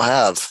tax what you don't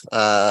have.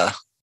 Right.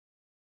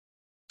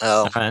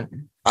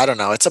 I don't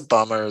know. It's a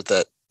bummer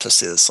that to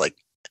see this like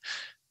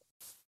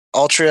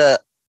Altria.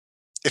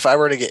 If I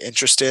were to get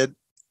interested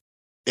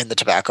in the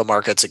tobacco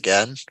markets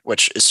again,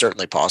 which is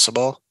certainly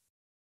possible,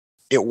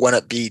 it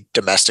wouldn't be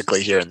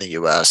domestically here in the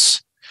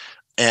U.S.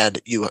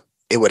 and it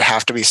would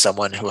have to be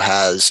someone who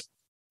has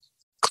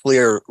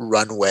clear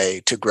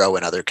runway to grow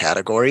in other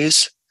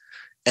categories,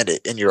 and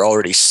you're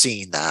already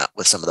seeing that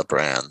with some of the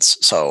brands.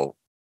 So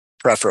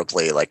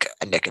preferably like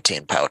a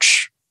nicotine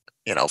pouch.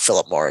 You know,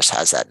 Philip Morris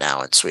has that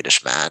now in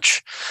Swedish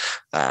Match.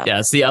 Yeah,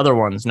 it's the other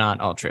ones, not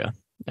Altria.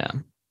 Yeah.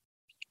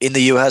 In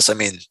the U.S., I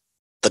mean,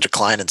 the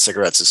decline in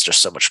cigarettes is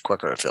just so much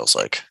quicker, it feels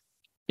like.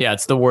 Yeah,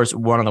 it's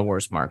one of the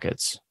worst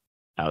markets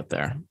out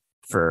there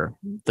for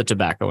the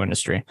tobacco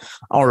industry.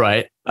 All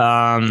right.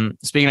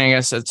 Speaking, I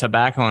guess, of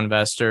tobacco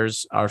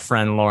investors, our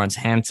friend Lawrence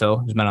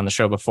Hantel, who's been on the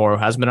show before,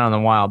 who hasn't been on in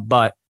a while,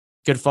 but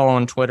good follow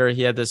on Twitter.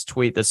 He had this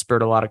tweet that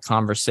spurred a lot of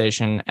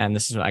conversation. And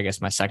this is, I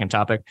guess, my second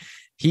topic.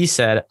 He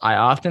said, I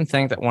often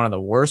think that one of the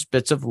worst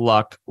bits of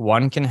luck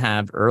one can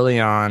have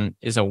early on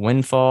is a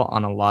windfall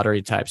on a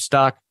lottery type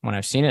stock. When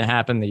I've seen it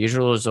happen, the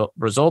usual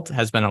result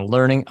has been a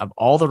learning of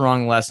all the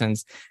wrong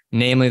lessons,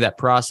 namely that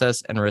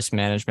process and risk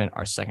management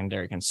are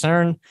secondary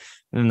concern.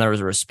 And then there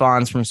was a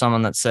response from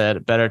someone that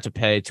said, better to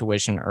pay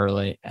tuition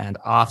early and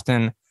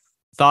often.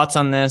 Thoughts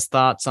on this?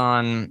 Thoughts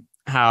on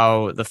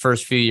how the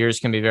first few years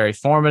can be very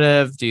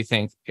formative? Do you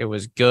think it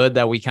was good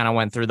that we kind of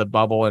went through the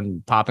bubble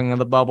and popping of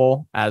the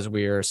bubble as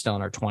we are still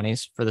in our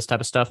 20s for this type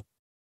of stuff?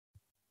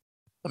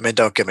 I mean,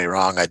 don't get me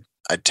wrong.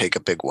 I'd take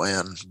a big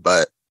win,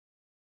 but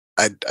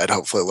I'd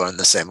hopefully learn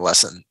the same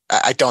lesson.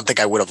 I don't think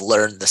I would have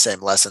learned the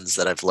same lessons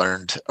that I've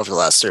learned over the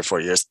last 3 or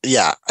 4 years.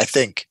 Yeah, I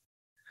think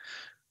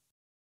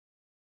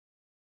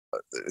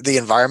the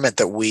environment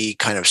that we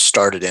kind of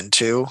started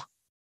into,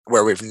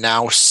 where we've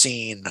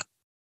seen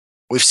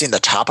the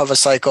top of a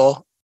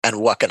cycle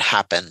and what can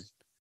happen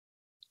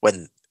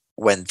when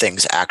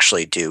things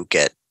actually do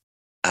get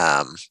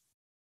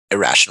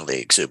irrationally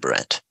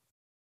exuberant.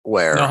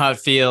 Where know how it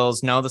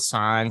feels, know the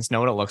signs, know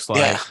what it looks like.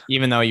 Yeah.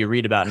 Even though you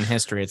read about it in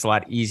history, it's a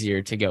lot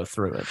easier to go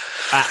through it.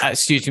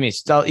 Excuse me, it's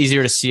still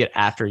easier to see it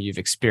after you've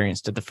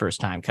experienced it the first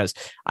time, because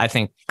I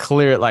think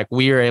like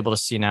we are able to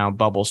see now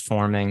bubbles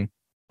forming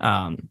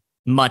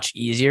much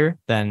easier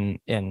than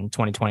in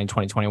 2020,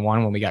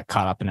 2021 when we got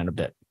caught up in it a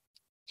bit.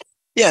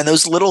 Yeah, and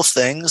those little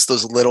things,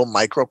 those little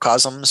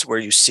microcosms where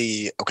you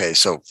see, okay,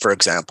 so for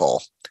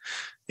example,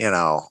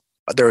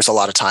 there was a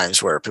lot of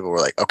times where people were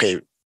like, okay,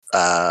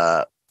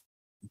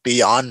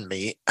 Beyond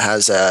Meat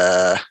has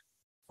a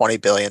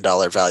 $20 billion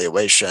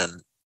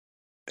valuation.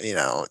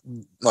 There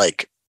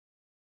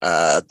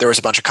was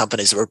a bunch of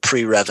companies that were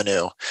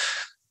pre-revenue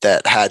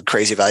that had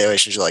crazy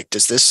valuations. You're like,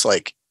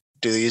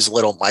 do these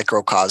little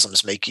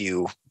microcosms make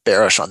you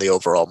bearish on the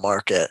overall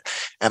market?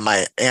 And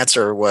my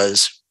answer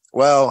was,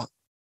 well,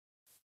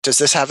 does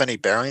this have any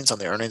bearings on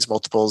the earnings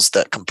multiples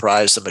that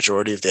comprise the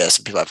majority of the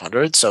S&P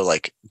 500? So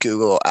like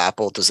Google,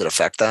 Apple, does it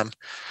affect them?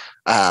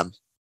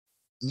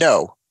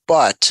 No,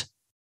 but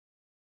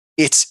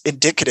it's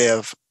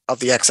indicative of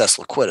the excess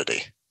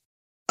liquidity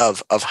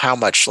of how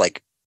much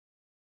like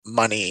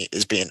money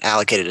is being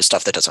allocated to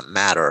stuff that doesn't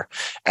matter.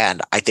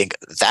 And I think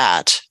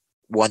that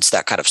once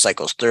that kind of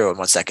cycles through and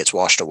once that gets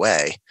washed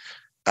away,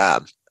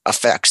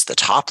 affects the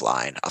top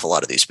line of a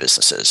lot of these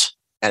businesses,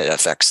 and it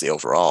affects the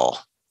overall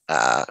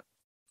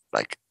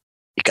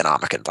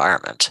economic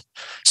environment.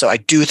 So I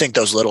do think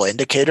those little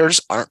indicators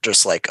aren't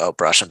just like, oh,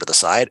 brush them to the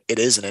side. It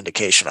is an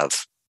indication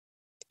of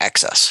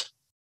excess.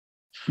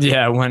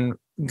 Yeah, when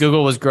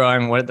Google was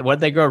growing, what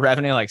they grow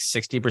revenue like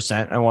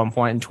 60% at one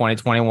point in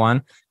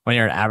 2021 when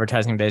you're an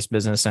advertising-based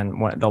business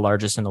and the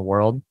largest in the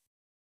world.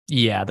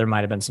 Yeah, there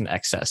might have been some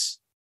excess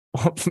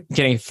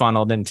getting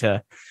funneled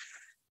into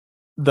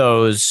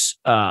those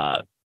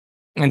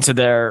into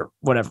their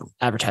whatever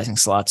advertising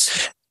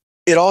slots.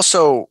 It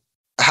also,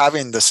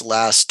 having this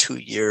last 2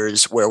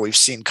 years where we've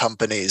seen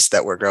companies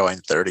that were growing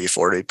 30,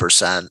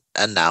 40%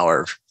 and now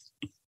are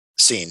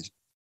seeing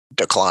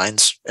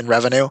declines in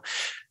revenue,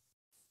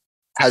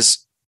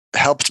 has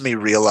helped me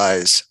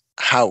realize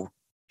how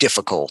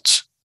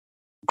difficult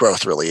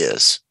growth really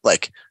is.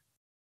 Like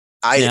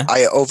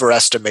I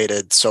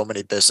overestimated so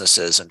many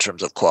businesses in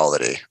terms of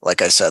quality.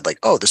 Like I said, like,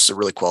 oh, this is a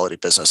really quality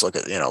business. Look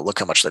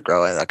how much they're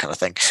growing, that kind of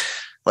thing.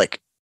 Like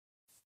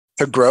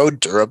to grow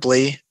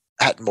durably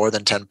at more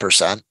than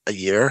 10% a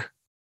year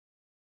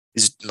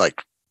is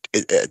like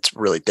it's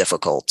really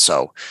difficult.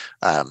 So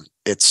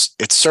it's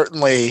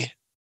certainly,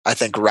 I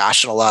think,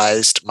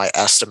 rationalized my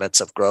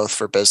estimates of growth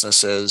for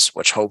businesses,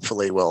 which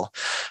hopefully will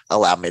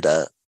allow me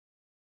to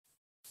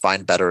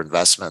find better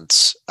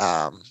investments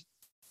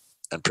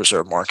and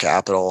preserve more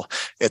capital.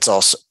 It's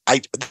also,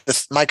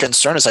 my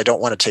concern is I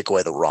don't want to take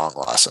away the wrong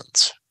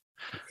lessons.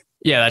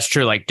 Yeah, that's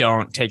true. Like,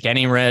 don't take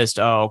any risk.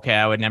 Oh, okay,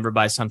 I would never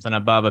buy something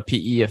above a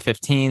PE of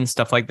 15,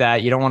 stuff like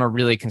that. You don't want to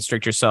really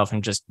constrict yourself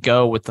and just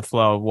go with the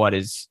flow of what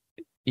is,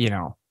 I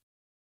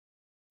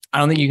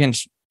don't think you can,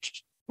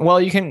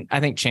 you can, I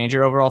think, change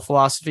your overall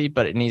philosophy,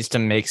 but it needs to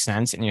make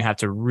sense. And you have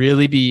to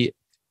really be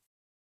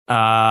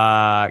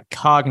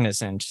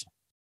cognizant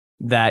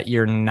that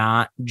you're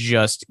not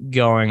just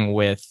going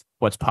with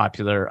what's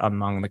popular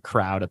among the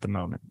crowd at the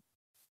moment.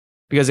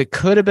 Because it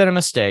could have been a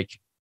mistake.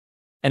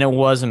 And it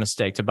was a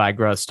mistake to buy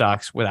growth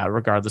stocks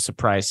regardless of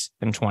price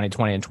in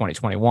 2020 and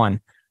 2021.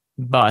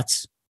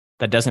 But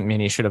that doesn't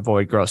mean you should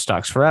avoid growth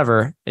stocks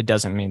forever. It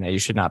doesn't mean that you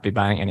should not be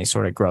buying any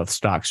sort of growth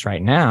stocks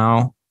right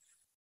now.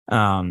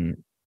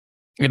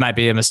 It might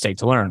be a mistake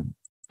to learn,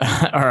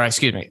 or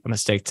excuse me, a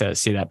mistake to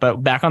see that.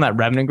 But back on that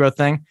revenue growth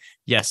thing,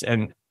 yes.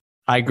 And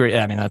I agree.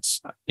 I mean, that's,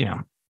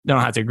 don't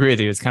have to agree with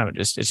you. It's kind of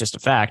it's just a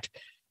fact.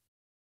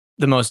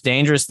 The most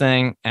dangerous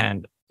thing,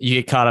 and you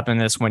get caught up in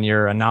this when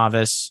you're a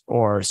novice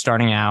or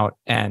starting out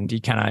and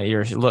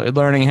you're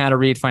learning how to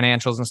read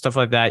financials and stuff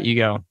like that. You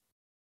go,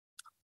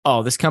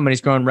 oh, this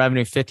company's growing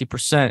revenue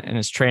 50% and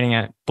it's trading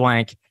at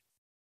blank.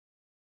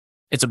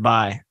 It's a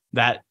buy.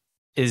 That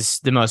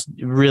is the most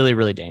really,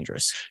 really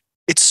dangerous.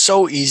 It's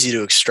so easy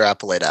to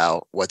extrapolate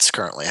out what's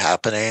currently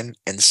happening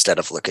instead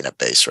of looking at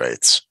base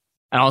rates.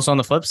 And also on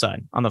the flip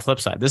side,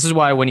 this is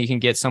why when you can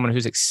get someone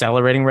who's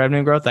accelerating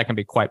revenue growth, that can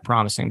be quite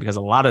promising, because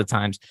a lot of the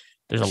times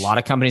there's a lot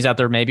of companies out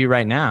there, maybe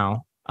right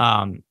now.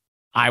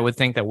 I would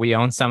think that we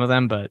own some of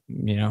them, but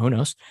who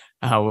knows?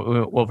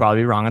 We'll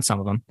probably be wrong on some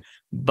of them.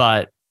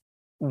 But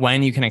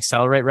when you can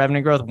accelerate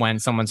revenue growth, when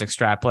someone's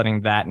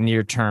extrapolating that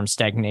near-term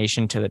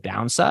stagnation to the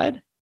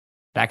downside,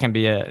 that can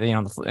be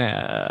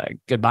a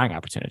good buying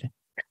opportunity.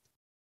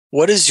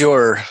 What is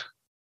your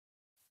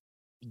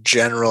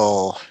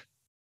general?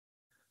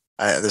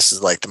 This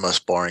is like the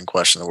most boring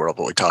question in the world,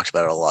 but we talked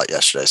about it a lot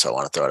yesterday, so I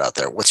want to throw it out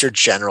there. What's your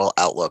general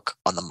outlook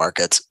on the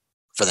markets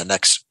for the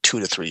next 2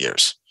 to 3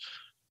 years?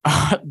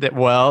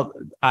 Well,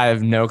 I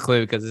have no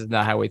clue, because this is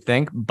not how we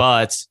think,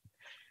 but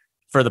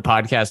for the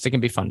podcast, it can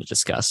be fun to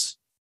discuss.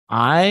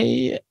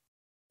 We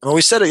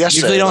said it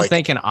yesterday. Usually don't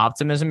think in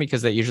optimism,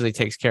 because that usually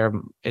takes care of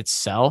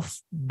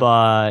itself.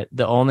 But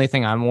the only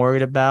thing I'm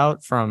worried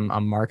about from a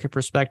market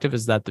perspective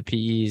is that the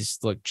PEs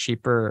look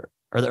cheaper,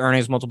 or the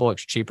earnings multiple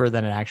looks cheaper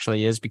than it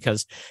actually is,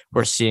 because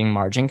we're seeing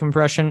margin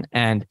compression.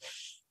 And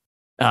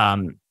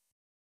I'm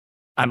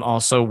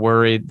also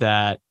worried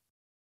that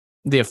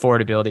the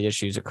affordability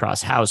issues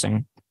across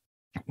housing,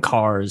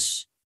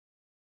 cars,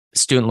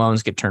 student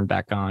loans get turned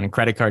back on, and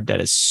credit card debt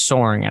is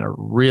soaring at a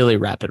really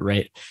rapid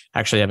rate.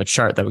 Actually, I have a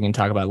chart that we can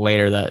talk about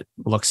later that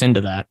looks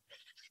into that.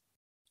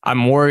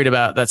 I'm worried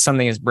about that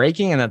something is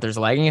breaking and that there's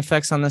lagging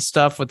effects on this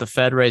stuff with the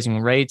Fed raising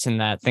rates,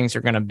 and that things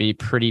are going to be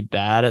pretty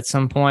bad at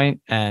some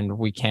point, and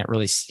we can't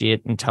really see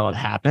it until it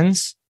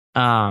happens.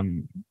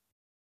 So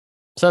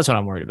that's what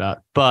I'm worried about.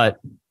 But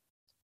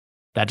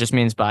that just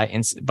means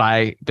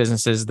buy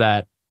businesses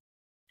that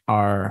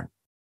are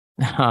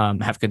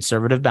have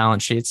conservative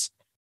balance sheets,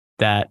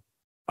 that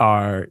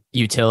are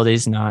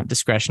utilities, not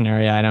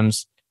discretionary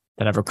items,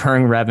 that have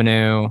recurring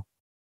revenue,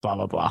 blah,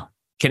 blah, blah,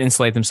 can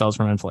insulate themselves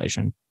from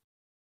inflation.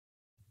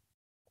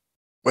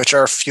 Which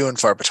are few and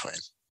far between.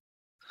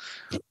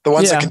 The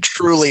ones that can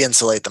truly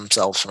insulate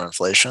themselves from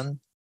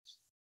inflation,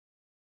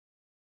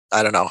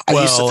 I don't know.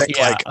 I used to think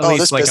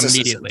this business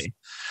immediately.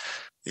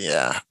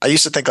 I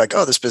used to think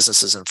this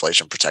business is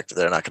inflation protected.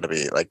 They're not going to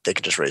be they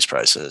can just raise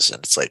prices.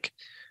 And it's like,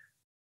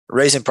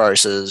 raising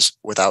prices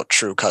without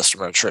true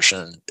customer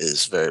attrition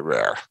is very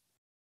rare.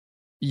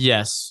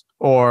 Yes.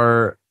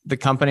 Or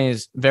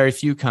very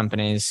few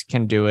companies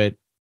can do it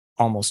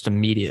almost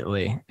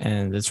immediately.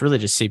 And it's really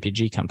just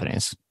CPG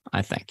companies,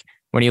 I think.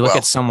 When you look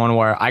at someone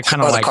where I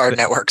kind of like card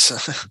networks.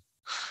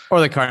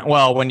 Or the card,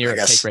 when you're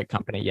a take rate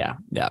company. Yeah,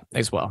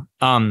 as well.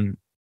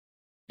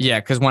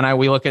 Because when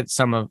we look at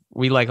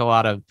we like a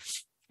lot of,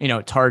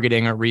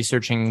 targeting or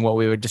researching what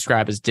we would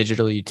describe as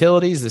digital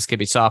utilities. This could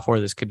be software.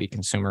 This could be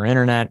consumer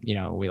internet.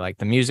 We like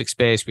the music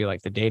space. We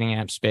like the dating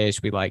app space.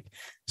 We like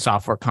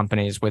software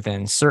companies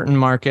within certain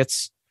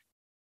markets.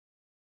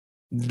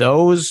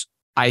 Those,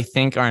 I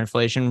think, are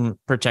inflation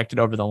protected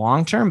over the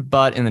long term,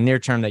 but in the near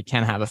term, they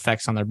can have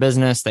effects on their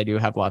business. They do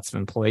have lots of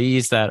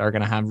employees that are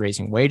going to have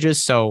raising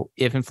wages. So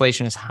if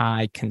inflation is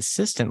high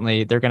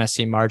consistently, they're going to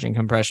see margin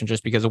compression,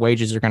 just because the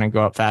wages are going to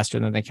go up faster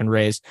than they can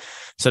raise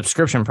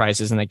subscription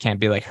prices. And they can't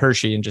be like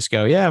Hershey and just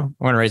go, we're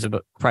going to raise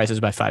the prices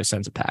by 5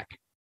 cents a pack.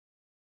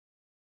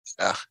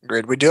 Yeah,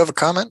 great. We do have a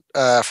comment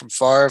from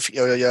Farv.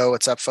 Yo,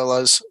 what's up,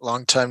 fellas?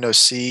 Long time no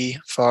see,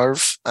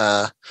 Farv.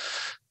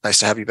 Nice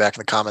to have you back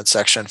in the comment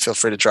section. Feel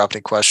free to drop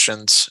any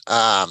questions.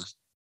 I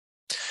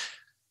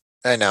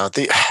know I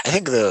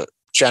think the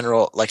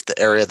general, like the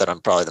area that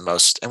I'm probably the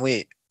most, and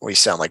we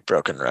sound like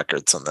broken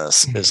records on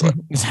this, is like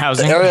is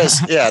housing.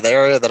 The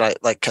area that I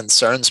like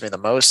concerns me the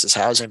most is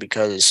housing,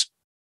 because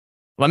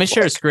let me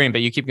share a screen,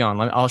 but you keep going.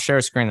 I'll share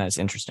a screen that's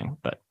interesting,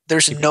 but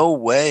there's no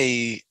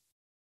way.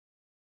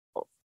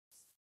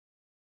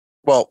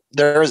 Well,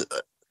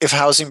 if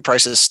housing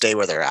prices stay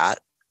where they're at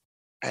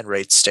and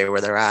rates stay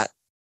where they're at,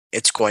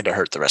 it's going to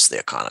hurt the rest of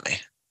the economy.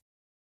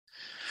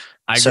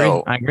 I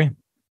agree.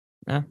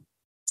 Yeah.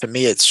 To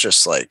me, it's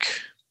just like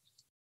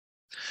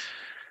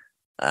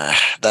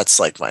that's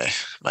like my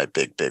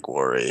big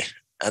worry.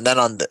 And then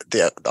on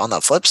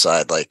the flip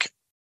side, like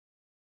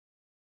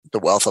the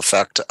wealth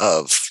effect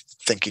of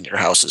thinking your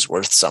house is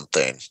worth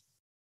something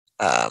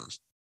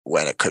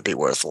when it could be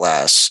worth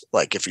less.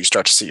 Like if you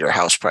start to see your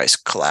house price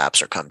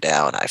collapse or come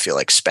down, I feel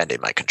like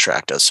spending might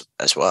contract as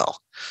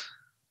well.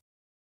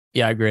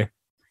 Yeah, I agree.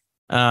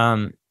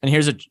 And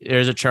here's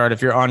a chart.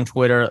 If you're on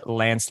Twitter,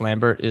 Lance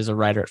Lambert is a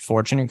writer at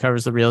Fortune who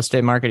covers the real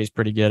estate market. He's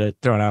pretty good at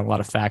throwing out a lot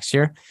of facts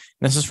here.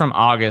 This is from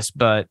August,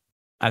 but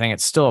I think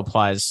it still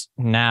applies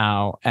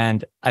now.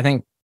 And I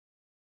think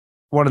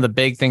one of the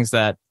big things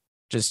that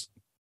just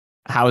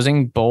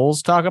housing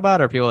bulls talk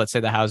about, or people that say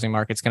the housing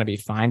market's going to be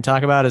fine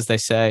talk about, is they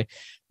say,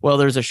 well,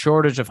 there's a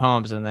shortage of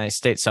homes, and they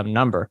state some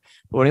number.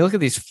 But when you look at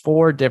these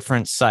 4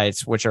 different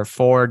sites, which are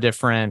 4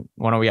 different,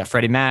 we got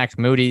Freddie Mac,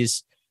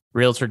 Moody's,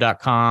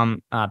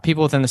 Realtor.com,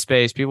 people within the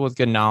space, people with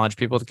good knowledge,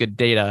 people with good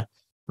data.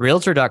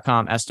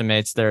 Realtor.com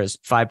estimates there's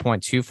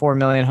 5.24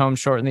 million homes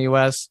short in the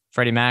U.S.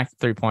 Freddie Mac,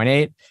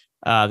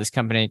 3.8. This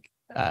company,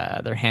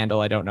 their handle,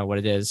 I don't know what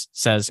it is,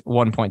 says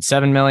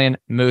 1.7 million.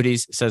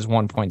 Moody's says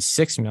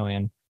 1.6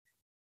 million.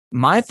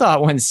 My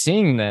thought when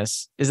seeing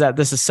this is that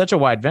this is such a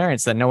wide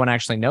variance that no one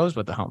actually knows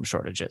what the home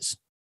shortage is.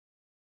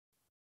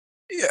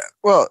 Yeah,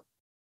 well,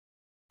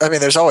 I mean,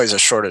 there's always a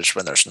shortage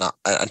when there's not,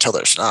 until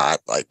there's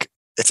not. Like,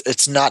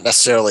 it's not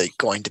necessarily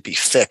going to be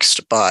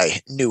fixed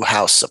by new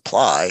house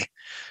supply.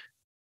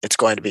 It's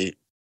going to be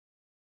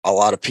a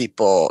lot of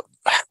people.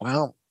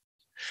 Well,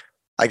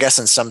 I guess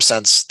in some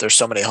sense, there's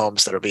so many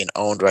homes that are being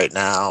owned right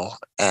now,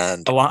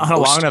 and on a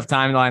long enough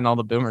timeline, all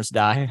the boomers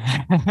die.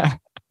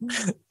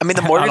 I mean,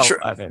 the mortgage.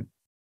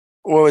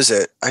 What was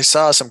it? I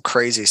saw some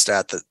crazy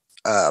stat that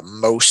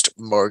most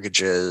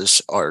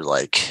mortgages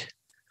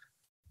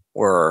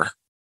were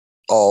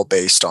all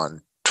based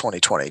on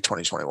 2020,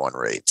 2021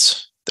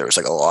 rates. There was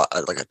a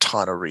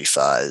ton of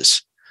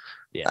refis.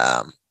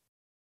 Yeah.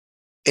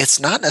 It's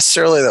not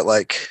necessarily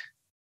that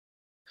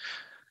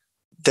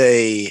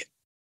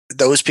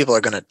those people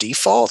are going to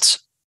default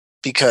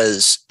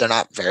because they're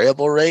not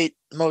variable rate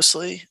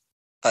mostly.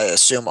 I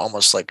assume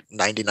almost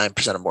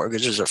 99% of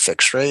mortgages are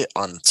fixed rate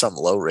on some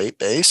low rate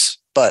base,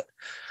 but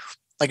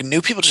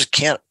new people just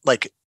can't,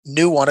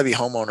 new wannabe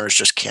homeowners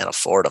just can't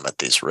afford them at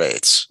these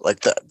rates.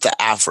 The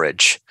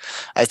average,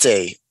 I'd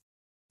say,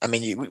 I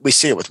mean, we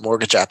see it with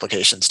mortgage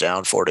applications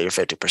down 40 or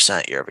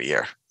 50% year over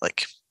year.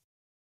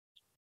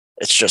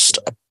 It's just,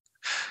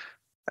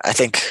 I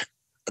think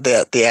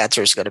the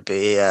answer is going to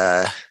be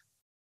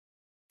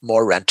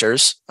more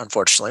renters,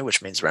 unfortunately,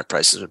 which means rent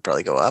prices would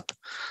probably go up.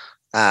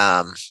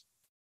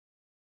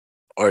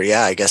 Or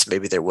yeah, I guess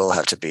maybe there will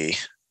have to be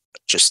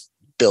just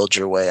build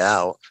your way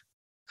out.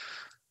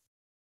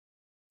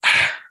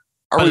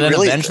 Are we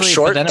really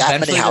short that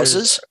many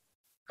houses?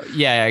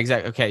 Yeah,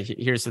 exactly. Okay,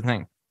 here's the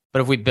thing.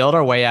 But if we build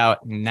our way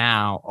out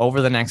now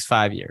over the next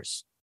 5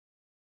 years,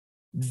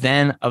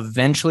 then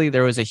eventually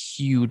there was a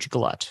huge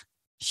glut.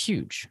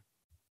 Huge.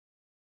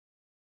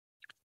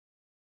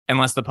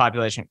 Unless the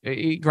population,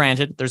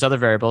 granted, there's other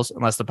variables,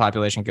 unless the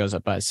population goes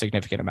up by a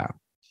significant amount.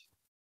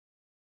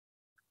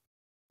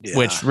 Yeah.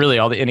 Which really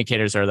all the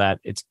indicators are that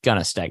it's going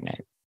to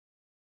stagnate.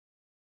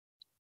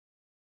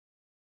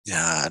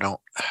 Yeah, I'm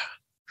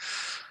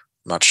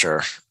not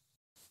sure.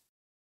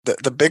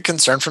 The big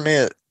concern for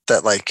me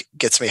that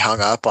gets me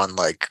hung up on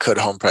could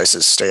home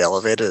prices stay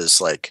elevated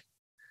is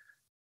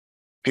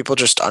people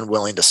just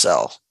unwilling to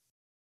sell.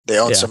 They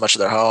own so much of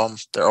their home.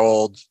 They're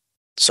old.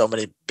 So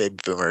many baby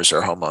boomers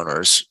are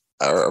homeowners,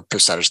 or a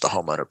percentage of the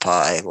homeowner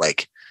pie.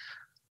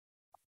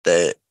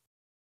 They're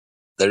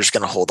just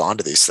going to hold on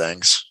to these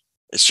things.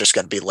 It's just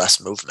going to be less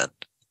movement.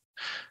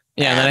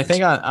 Yeah, and then I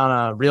think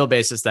on a real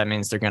basis, that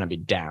means they're going to be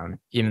down,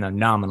 even though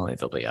nominally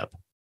they'll be up.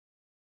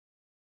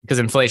 Because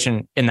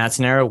inflation in that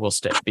scenario will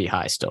be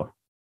high still.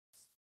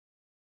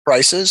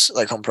 Prices,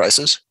 home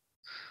prices?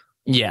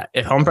 Yeah,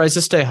 if home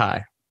prices stay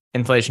high,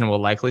 inflation will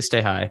likely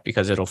stay high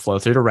because it'll flow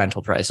through to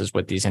rental prices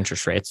with these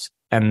interest rates.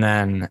 And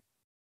then,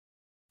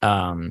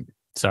 sorry,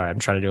 I'm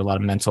trying to do a lot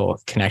of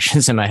mental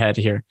connections in my head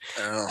here.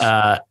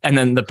 Oh. And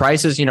then the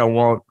prices, they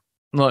won't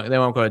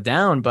go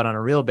down, but on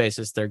a real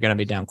basis, they're going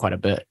to be down quite a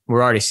bit.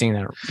 We're already seeing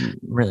that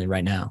really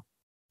right now.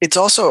 It's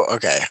also,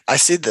 okay, I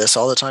see this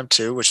all the time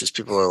too, which is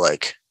people are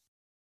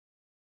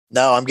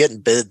no, I'm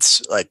getting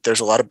bids. There's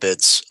a lot of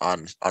bids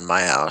on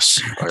my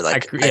house, or I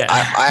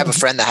have a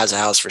friend that has a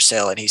house for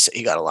sale, and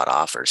he got a lot of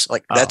offers.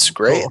 That's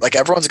great. Cool.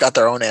 Everyone's got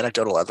their own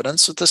anecdotal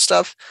evidence with this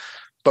stuff,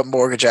 but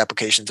mortgage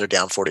applications are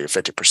down 40 or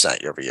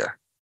 50% year over year.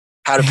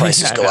 How do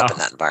prices go up in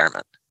that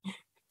environment?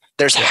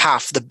 There's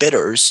half the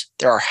bidders.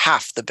 There are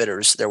half the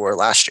bidders there were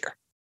last year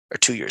or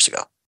 2 years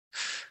ago.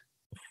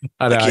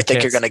 You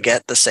think you're going to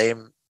get the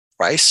same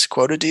price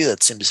quoted to you?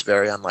 That seems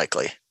very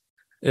unlikely.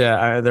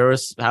 Yeah, there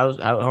was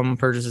home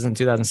purchases in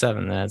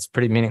 2007. That's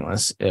pretty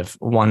meaningless if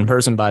one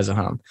person buys a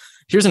home.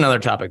 Here's another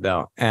topic,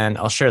 though, and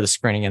I'll share the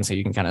screen again so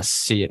you can kind of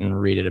see it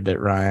and read it a bit,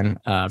 Ryan,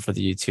 for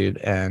the YouTube.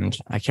 And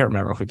I can't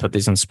remember if we put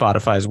these on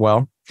Spotify as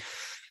well.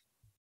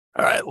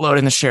 All right,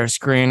 loading the share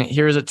screen.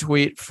 Here's a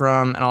tweet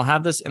from, and I'll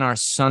have this in our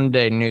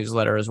Sunday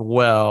newsletter as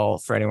well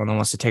for anyone that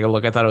wants to take a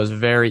look. I thought it was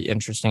very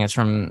interesting. It's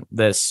from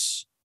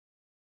this,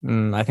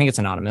 I think it's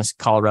anonymous,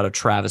 Colorado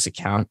Travis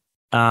account.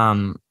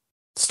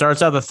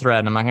 Starts out the thread,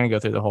 and I'm not going to go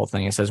through the whole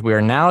thing. It says, we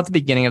are now at the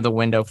beginning of the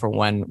window for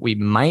when we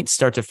might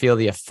start to feel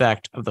the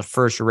effect of the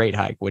first rate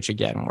hike, which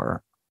again,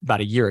 were about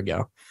a year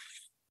ago.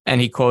 And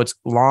he quotes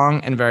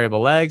long and variable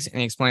lags, and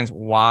he explains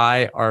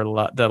why are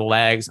the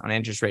lags on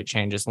interest rate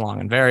changes long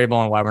and variable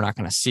and why we're not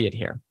going to see it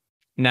here.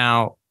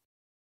 Now,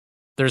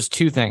 there's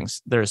two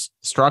things. There's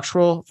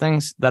structural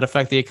things that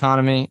affect the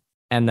economy,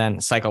 and then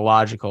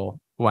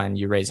psychological when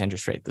you raise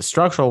interest rate. The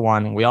structural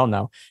one, we all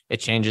know, it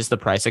changes the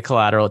price of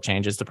collateral, it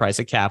changes the price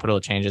of capital,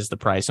 it changes the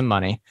price of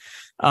money.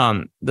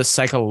 The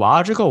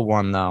psychological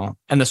one, though,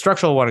 and the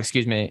structural one, is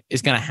going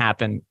to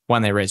happen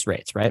when they raise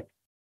rates, right?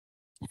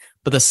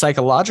 But the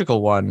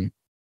psychological one,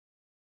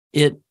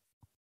 we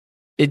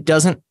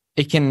don't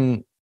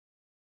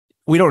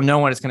know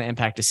when it's going to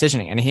impact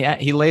decisioning. And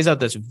he lays out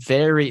this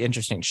very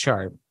interesting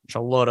chart, which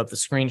I'll load up the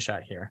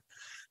screenshot here.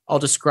 I'll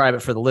describe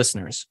it for the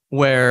listeners,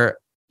 where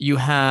you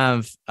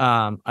have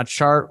a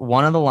chart,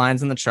 one of the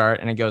lines in the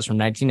chart, and it goes from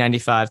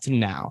 1995 to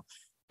now,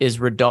 is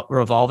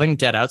revolving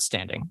debt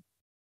outstanding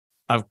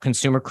of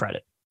consumer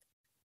credit.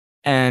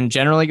 And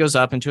generally goes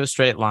up into a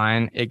straight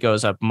line. It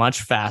goes up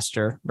much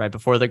faster right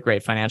before the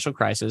great financial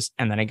crisis,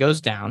 and then it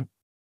goes down,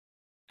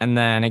 and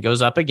then it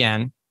goes up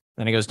again,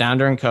 then it goes down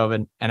during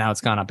COVID, and now it's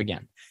gone up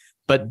again.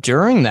 But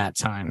during that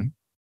time,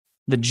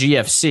 the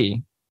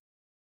GFC,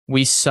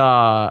 we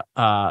saw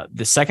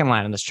the second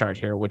line on this chart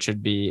here, which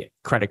would be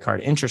credit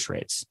card interest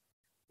rates.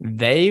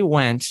 The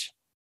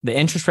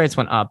interest rates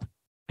went up,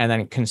 and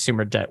then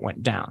consumer debt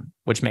went down,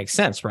 which makes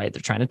sense, right?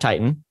 They're trying to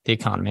tighten the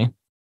economy.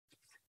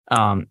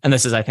 And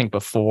this is, I think,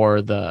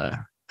 before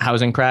the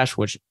housing crash,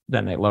 which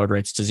then they lowered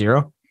rates to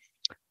zero.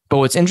 But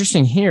what's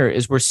interesting here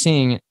is we're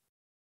seeing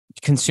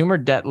consumer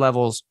debt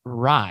levels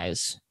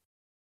rise,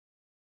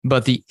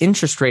 but the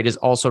interest rate is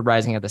also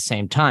rising at the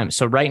same time.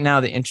 So right now,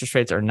 the interest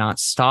rates are not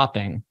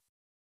stopping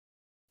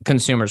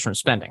consumers from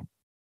spending,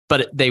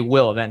 but they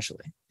will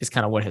eventually, is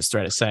kind of what his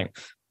thread is saying.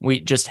 We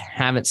just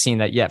haven't seen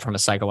that yet from a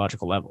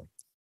psychological level.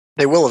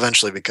 They will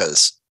eventually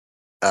because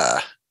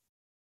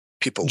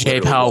people. Jay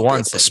Powell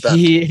wants it.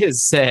 He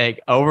is saying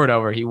over and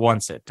over he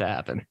wants it to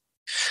happen.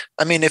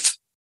 I mean,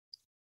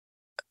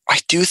 I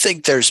do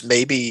think there's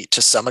maybe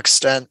to some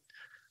extent,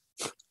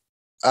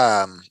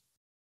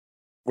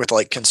 with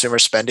like consumer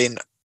spending,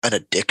 an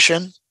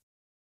addiction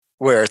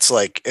where it's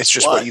like it's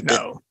just what you've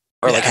been,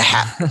 or like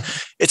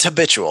it's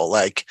habitual.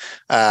 Like,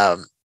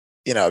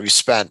 you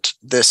spent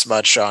this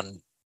much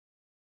on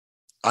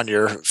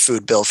your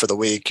food bill for the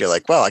week. You're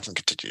like, well, I can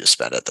continue to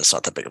spend it. That's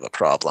not that big of a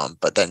problem.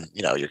 But then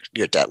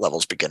your debt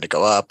levels begin to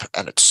go up,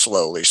 and it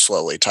slowly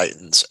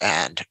tightens,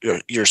 and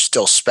you're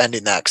still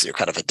spending that because you're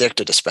kind of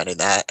addicted to spending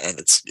that, and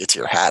it's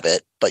your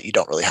habit, but you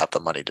don't really have the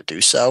money to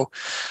do so.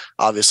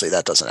 Obviously,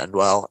 that doesn't end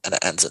well, and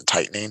it ends in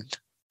tightening.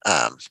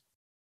 But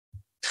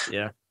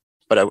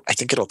I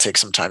think it'll take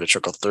some time to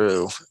trickle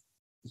through.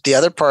 The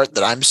other part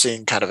that I'm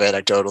seeing kind of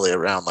anecdotally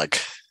around like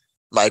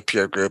my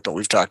peer group, and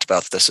we've talked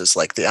about this, is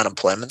like the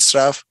unemployment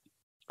stuff.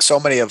 So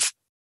many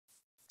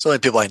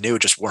people I knew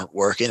just weren't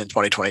working in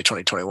 2020,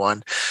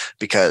 2021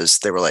 because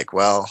they were like,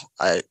 well,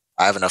 I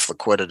have enough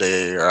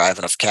liquidity, or I have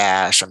enough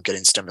cash, I'm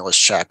getting stimulus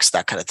checks,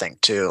 that kind of thing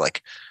too.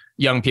 Like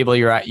young people,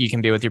 you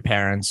can be with your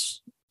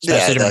parents.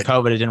 Especially during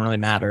COVID, it didn't really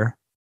matter.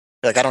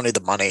 Like, I don't need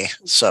the money,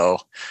 so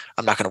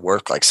I'm not going to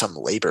work like some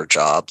labor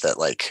job that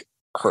like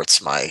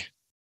hurts my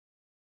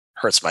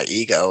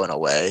ego in a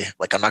way.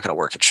 Like, I'm not going to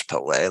work at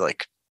Chipotle.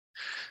 Like,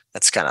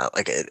 that's kind of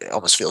like, it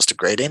almost feels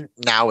degrading.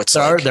 Now it's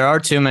there are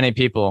too many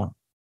people,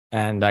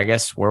 and I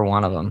guess we're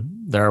one of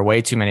them. There are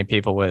way too many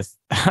people with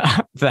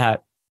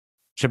that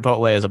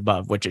Chipotle is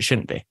above, which it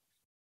shouldn't be.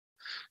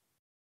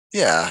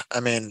 Yeah,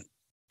 I mean,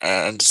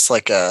 and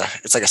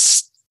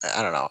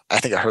I don't know. I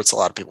think it hurts a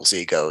lot of people's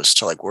egos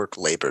to like work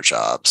labor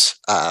jobs.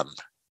 I'm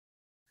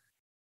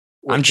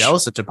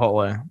jealous of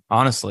Chipotle,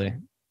 honestly.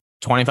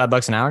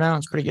 $25 an hour now,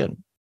 it's pretty good.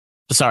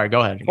 Sorry,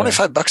 go ahead.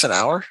 $25 an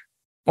hour?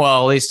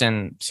 Well, at least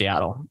in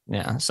Seattle.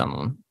 Yeah, some of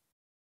them.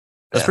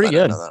 That's pretty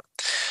good.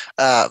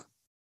 But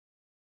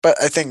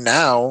I think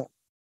now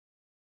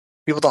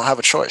people don't have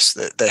a choice.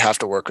 They have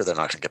to work or they're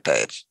not going to get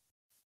paid.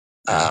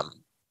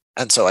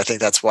 And so I think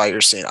that's why you're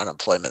seeing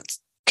unemployment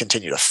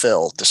continue to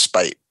fill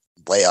despite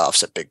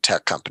layoffs at big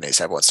tech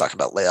companies. Everyone's talking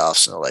about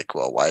layoffs, and they're like,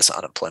 well, why is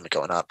unemployment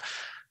going up?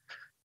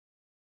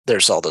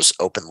 there's all those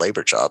open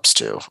labor jobs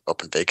too,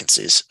 open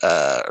vacancies,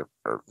 or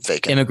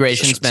vacant.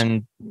 Immigration's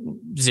positions.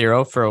 been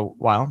zero for a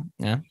while.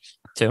 Yeah,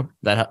 too.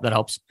 That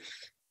helps.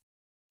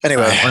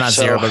 Anyway, we're not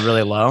zero, but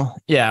really low.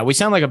 Yeah, we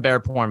sound like a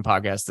bear porn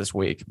podcast this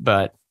week,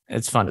 but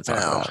it's fun to talk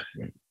about.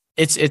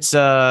 It's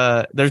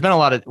there's been a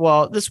lot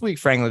of, this week,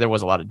 frankly, there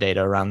was a lot of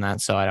data around that,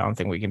 so I don't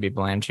think we can be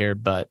blamed here,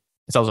 but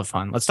it's also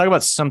fun. Let's talk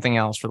about something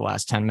else for the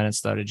last 10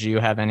 minutes, though. Did you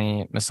have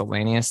any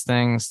miscellaneous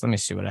things? Let me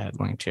see what I had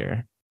linked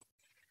here.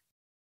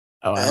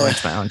 Oh, I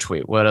linked my own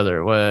tweet. What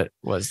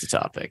was the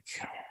topic?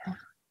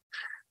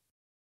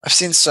 I've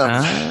seen some.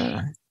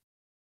 I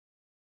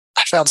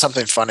found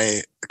something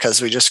funny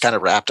because we just kind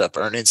of wrapped up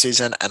earnings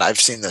season, and I've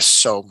seen this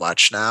so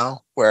much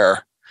now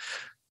where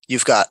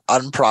you've got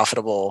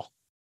unprofitable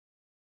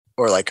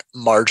or like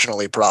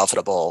marginally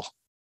profitable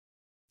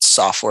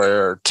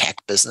software or tech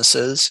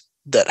businesses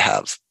that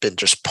have been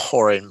just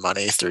pouring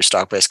money through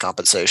stock-based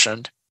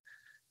compensation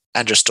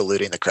and just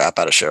diluting the crap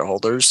out of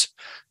shareholders.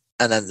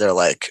 And then they're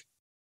like,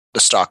 the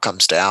stock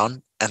comes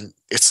down, and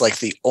it's like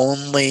the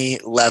only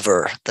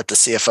lever that the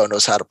CFO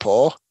knows how to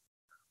pull,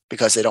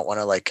 because they don't want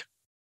to, like,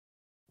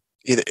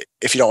 either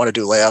if you don't want to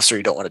do layoffs or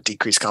you don't want to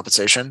decrease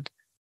compensation,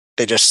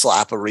 they just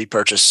slap a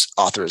repurchase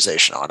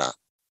authorization on it,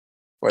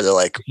 where they're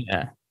like,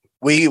 yeah,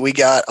 we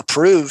got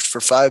approved for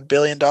 $5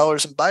 billion in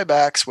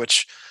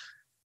buybacks,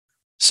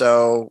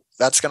 so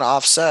that's going to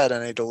offset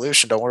any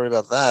dilution. Don't worry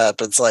about that.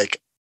 But it's like,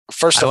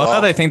 first of all, I love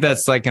how they think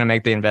that's like going to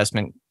make the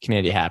investment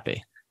community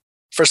happy.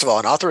 First of all,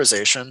 an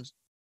authorization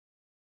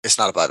is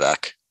not a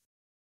buyback.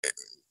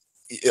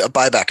 A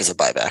buyback is a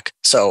buyback.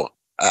 So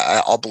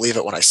I'll believe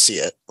it when I see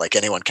it. Like,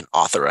 anyone can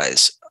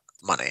authorize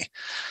money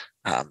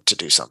to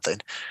do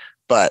something.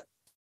 But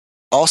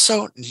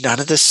also, none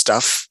of this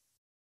stuff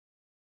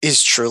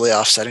is truly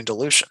offsetting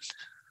dilution.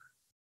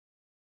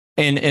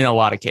 In a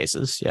lot of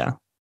cases, yeah.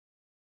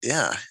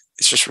 Yeah,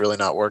 it's just really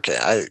not working.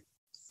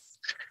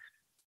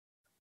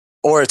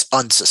 Or it's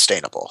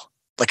unsustainable.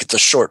 Like, it's a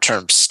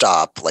short-term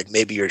stop. Like,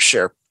 maybe your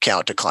share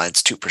count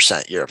declines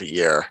 2% year over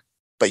year,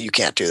 but you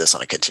can't do this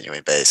on a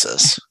continuing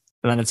basis.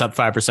 And then it's up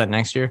 5%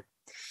 next year.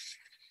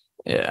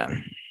 Yeah.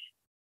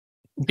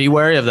 Be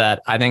wary of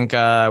that. I think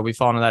we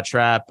fall into that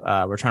trap.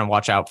 We're trying to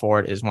watch out for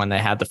it is when they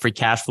have the free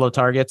cash flow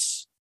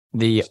targets.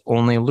 The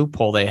only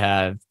loophole they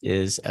have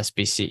is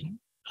SBC,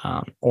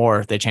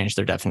 or they change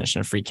their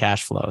definition of free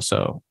cash flow.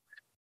 So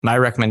my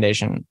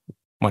recommendation,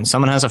 when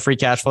someone has a free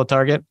cash flow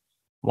target,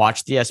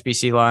 watch the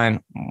SBC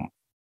line.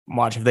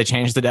 Watch if they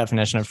change the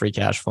definition of free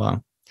cash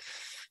flow.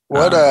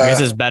 I guess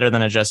it's better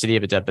than adjusted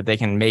EBITDA, but they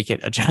can make it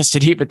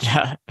adjusted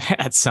EBITDA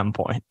at some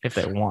point if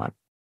they want.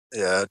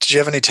 Yeah. Did you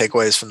have any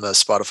takeaways from the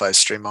Spotify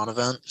Stream On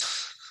event?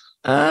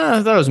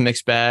 I thought it was a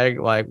mixed bag.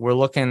 Like, we're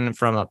looking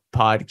from a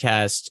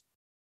podcast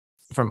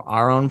from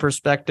our own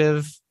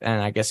perspective,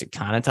 and I guess it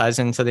kind of ties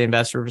into the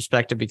investor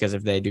perspective, because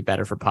if they do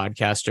better for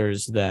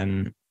podcasters,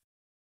 then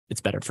it's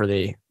better for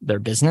their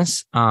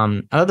business.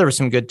 I thought there were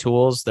some good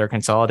tools. They're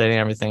consolidating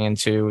everything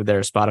into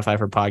their Spotify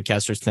for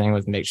Podcasters thing,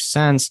 which makes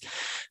sense.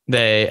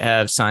 They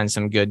have signed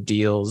some good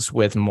deals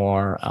with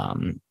more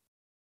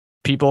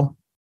people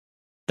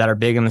that are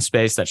big in the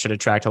space that should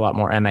attract a lot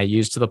more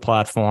MAUs to the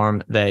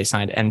platform. They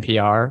signed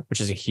NPR, which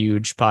is a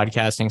huge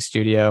podcasting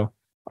studio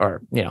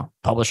or,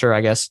 publisher,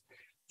 I guess,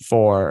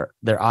 for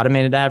their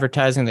automated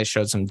advertising. They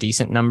showed some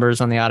decent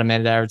numbers on the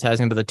automated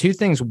advertising, but the two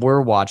things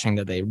we're watching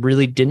that they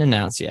really didn't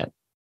announce yet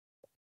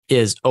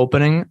is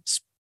opening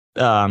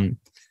the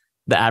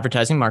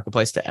advertising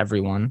marketplace to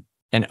everyone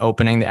and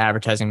opening the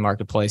advertising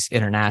marketplace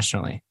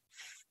internationally.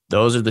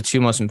 Those are the two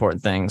most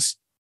important things,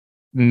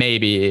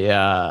 maybe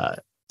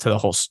to the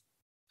whole.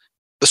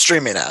 The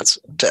streaming ads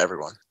to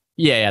everyone.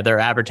 Yeah, their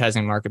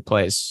advertising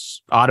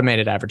marketplace,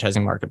 automated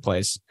advertising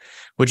marketplace.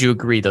 Would you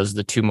agree those are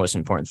the two most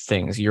important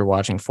things you're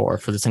watching for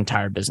this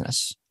entire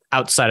business,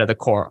 outside of the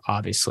core,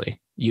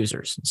 obviously,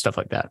 users and stuff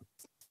like that?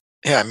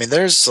 Yeah, I mean,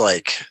 there's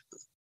like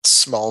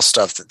small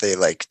stuff that they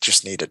like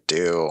just need to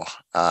do.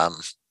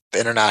 The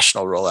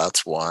international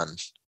rollout's one.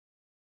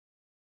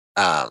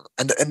 And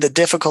the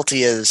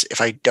difficulty is,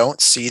 if I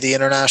don't see the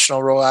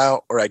international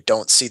rollout, or I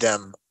don't see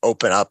them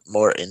open up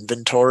more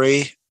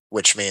inventory,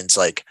 which means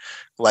like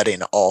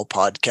letting all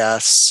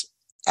podcasts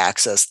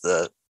access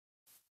the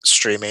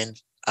streaming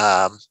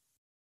or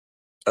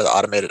the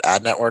automated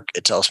ad network,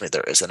 it tells me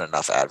there isn't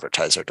enough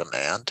advertiser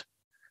demand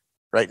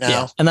right now.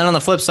 Yeah. And then on the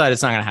flip side,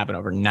 it's not going to happen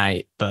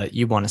overnight, but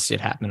you want to see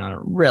it happen on a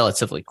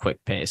relatively quick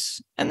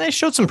pace. And they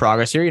showed some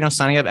progress here,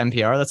 signing up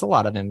NPR. That's a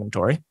lot of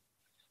inventory.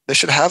 They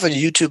should have a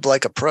YouTube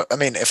like approach. I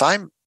mean, if I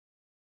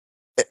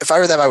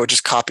were them, I would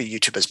just copy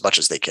YouTube as much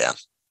as they can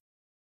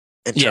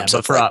in terms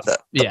of like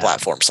the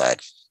platform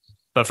side.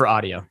 But for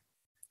audio.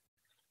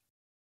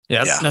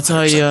 Yeah, that's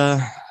how you.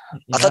 I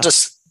thought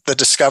just the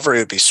discovery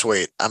would be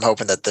sweet. I'm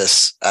hoping that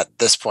at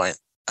this point,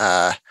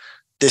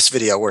 this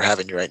video we're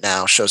having right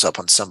now shows up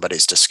on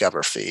somebody's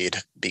Discover feed,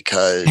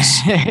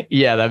 because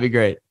yeah, that'd be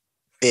great.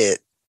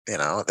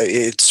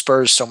 It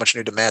spurs so much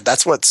new demand.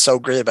 That's what's so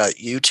great about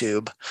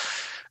YouTube.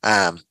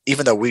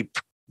 Even though we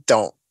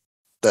don't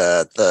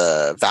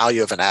the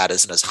value of an ad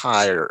isn't as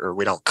high, or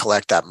we don't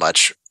collect that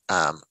much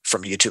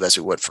from YouTube as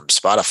we would from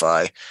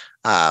Spotify.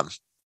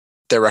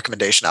 Their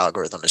recommendation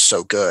algorithm is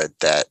so good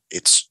that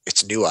it's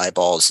new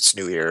eyeballs, it's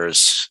new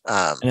ears,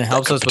 and it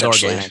helps us with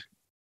organic,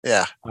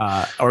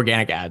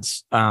 organic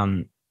ads.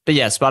 But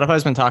yeah,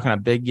 Spotify's been talking a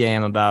big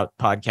game about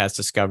podcast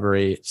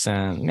discovery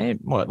since maybe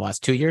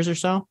last 2 years or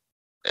so.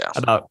 Yeah,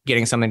 about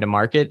getting something to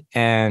market,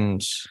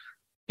 and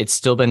it's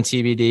still been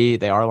TBD.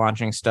 They are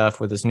launching stuff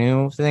with this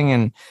new thing,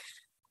 and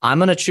I'm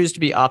going to choose to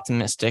be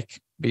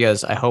optimistic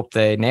because I hope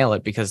they nail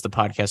it, because the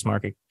podcast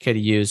market could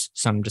use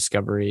some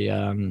discovery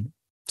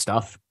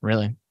stuff,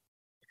 really.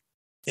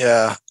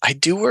 Yeah, I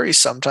do worry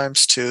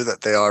sometimes too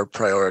that they are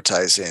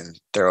prioritizing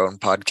their own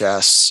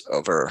podcasts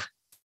over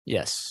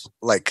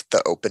like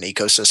the open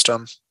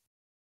ecosystem.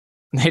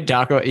 They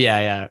talk about the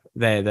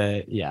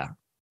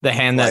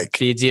hand that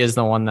feeds you is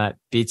the one that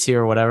beats you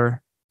or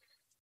whatever.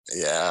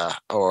 Yeah,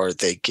 or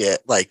they get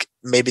like,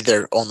 maybe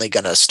they're only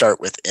going to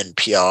start with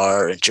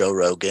NPR and Joe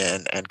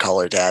Rogan and Call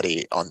Her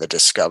Daddy on the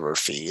Discover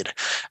feed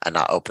and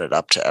not open it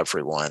up to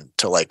everyone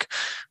to like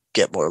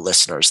get more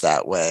listeners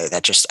that way.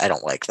 I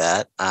don't like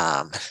that.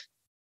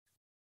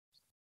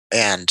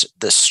 And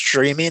the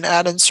streaming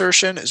ad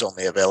insertion is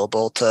only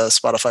available to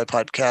Spotify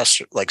podcasts,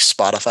 like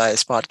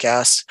Spotify's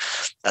podcasts,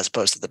 as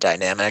opposed to the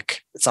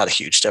dynamic. It's not a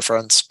huge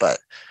difference,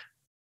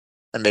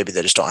 and maybe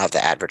they just don't have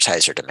the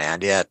advertiser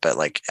demand yet. But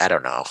like, I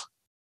don't know.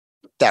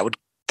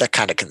 That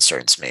kind of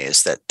concerns me,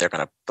 is that they're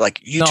gonna like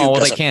YouTube. No,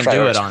 well, they can't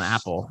do it on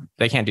Apple.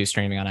 They can't do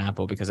streaming on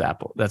Apple because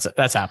Apple.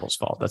 That's Apple's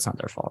fault. That's not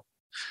their fault.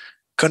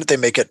 Couldn't they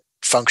make it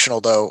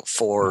functional though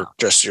for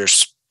just your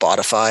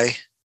Spotify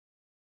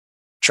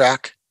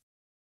track?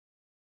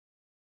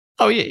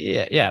 Oh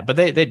yeah. But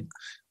they.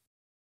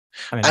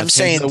 I'm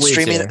saying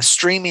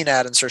streaming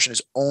ad insertion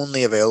is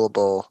only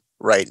available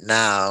right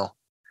now,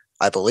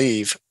 I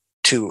believe,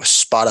 to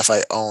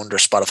Spotify owned or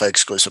Spotify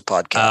exclusive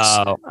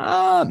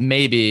podcasts.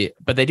 Maybe,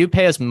 but they do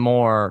pay us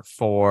more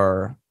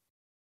for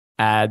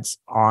ads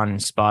on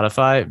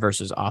Spotify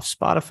versus off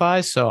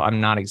Spotify. So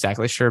I'm not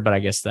exactly sure, but I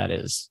guess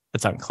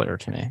it's unclear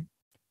to me.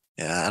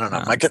 Yeah, I don't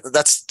know.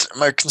 That's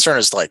my concern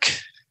is like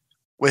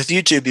with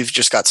YouTube, you've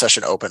just got such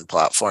an open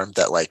platform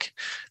that like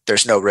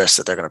there's no risk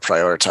that they're going to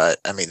prioritize.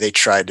 I mean, they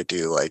tried to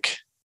do like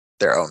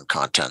their own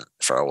content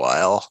for a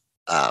while.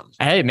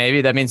 Hey,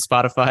 maybe that means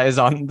Spotify is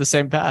on the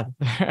same path,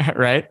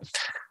 right?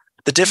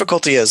 The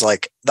difficulty is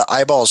like the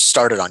eyeballs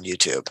started on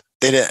YouTube.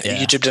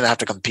 YouTube didn't have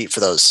to compete for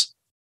those.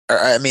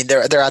 I mean,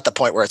 they're at the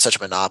point where it's such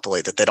a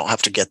monopoly that they don't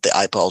have to get the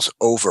eyeballs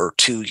over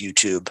to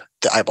YouTube.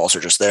 The eyeballs are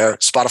just there.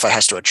 Spotify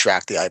has to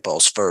attract the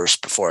eyeballs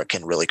first before it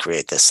can really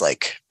create this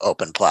like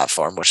open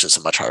platform, which is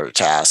a much harder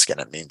task. And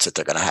it means that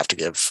they're going to have to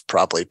give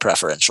probably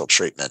preferential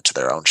treatment to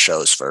their own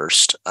shows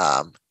first.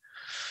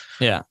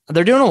 Yeah,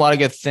 they're doing a lot of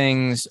good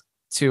things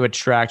to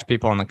attract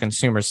people on the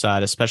consumer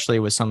side, especially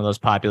with some of those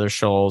popular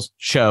shows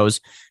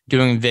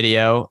doing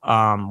video,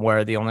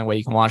 where the only way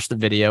you can watch the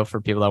video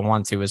for people that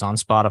want to is on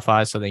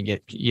Spotify. So they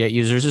get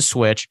users to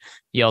switch.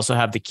 You also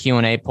have the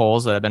Q&A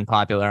polls that have been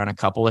popular on a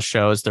couple of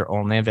shows. They're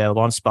only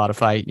available on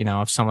Spotify. You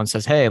know, if someone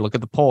says, hey, look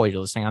at the poll,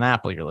 you're listening on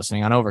Apple, you're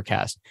listening on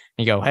Overcast.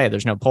 And you go, hey,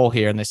 there's no poll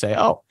here. And they say,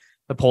 oh,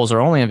 the polls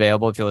are only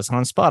available if you listen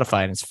on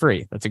Spotify and it's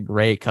free. That's a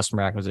great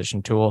customer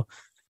acquisition tool.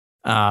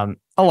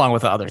 Along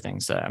with the other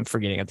things that I'm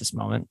forgetting at this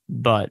moment,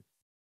 but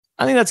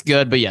I think that's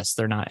good. But yes,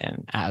 they're not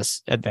in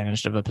as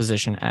advantaged of a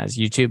position as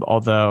YouTube,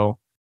 although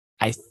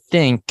I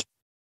think,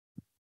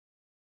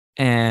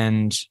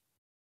 and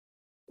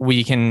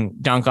we can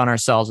dunk on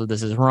ourselves if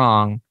this is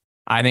wrong,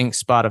 I think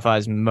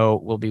Spotify's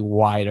moat will be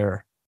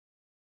wider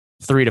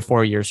 3 to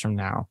 4 years from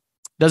now.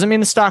 Doesn't mean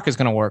the stock is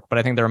going to work, but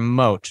I think their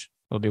moat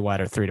will be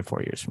wider 3 to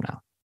 4 years from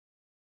now.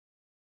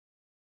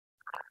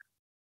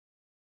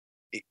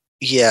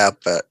 Yeah,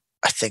 but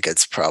I think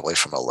it's probably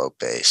from a low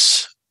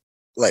base.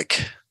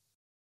 Like,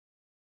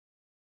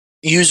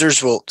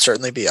 users will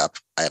certainly be up,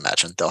 I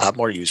imagine. They'll have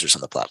more users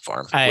on the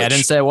platform. I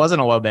didn't say it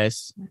wasn't a low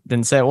base.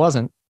 Didn't say it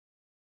wasn't.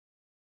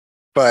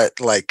 But,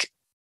 like,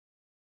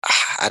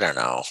 I don't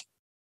know.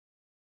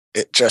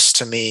 It just,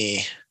 to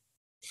me,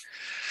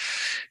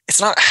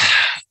 it's not...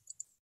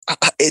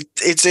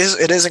 It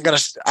isn't going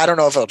to... I don't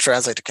know if it'll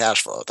translate to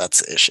cash flow.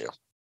 That's the issue.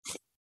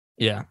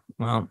 Yeah.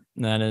 Well,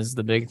 that is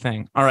the big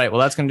thing. All right. Well,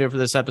 that's going to do it for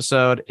this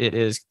episode. It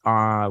is,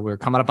 we're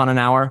coming up on an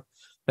hour.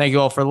 Thank you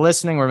all for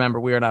listening. Remember,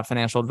 we are not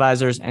financial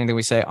advisors. Anything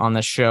we say on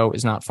this show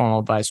is not formal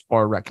advice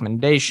or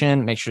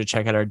recommendation. Make sure to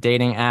check out our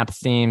dating app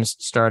themes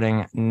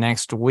starting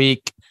next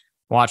week.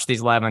 Watch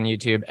these live on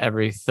YouTube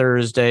every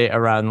Thursday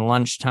around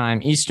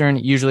lunchtime Eastern,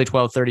 usually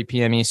 12:30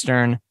 p.m.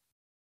 Eastern.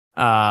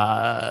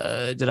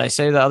 Did I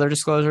say the other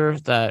disclosure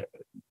that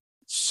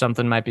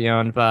something might be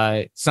owned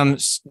by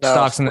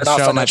stocks in this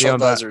show might be owned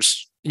by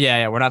advisors?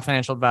 Yeah, we're not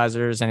financial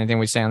advisors. Anything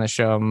we say on the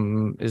show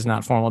is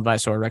not formal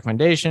advice or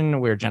recommendation.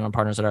 We're general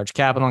partners at Arch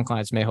Capital, and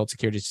clients may hold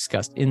securities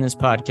discussed in this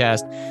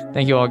podcast.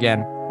 Thank you all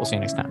again. We'll see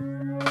you next time.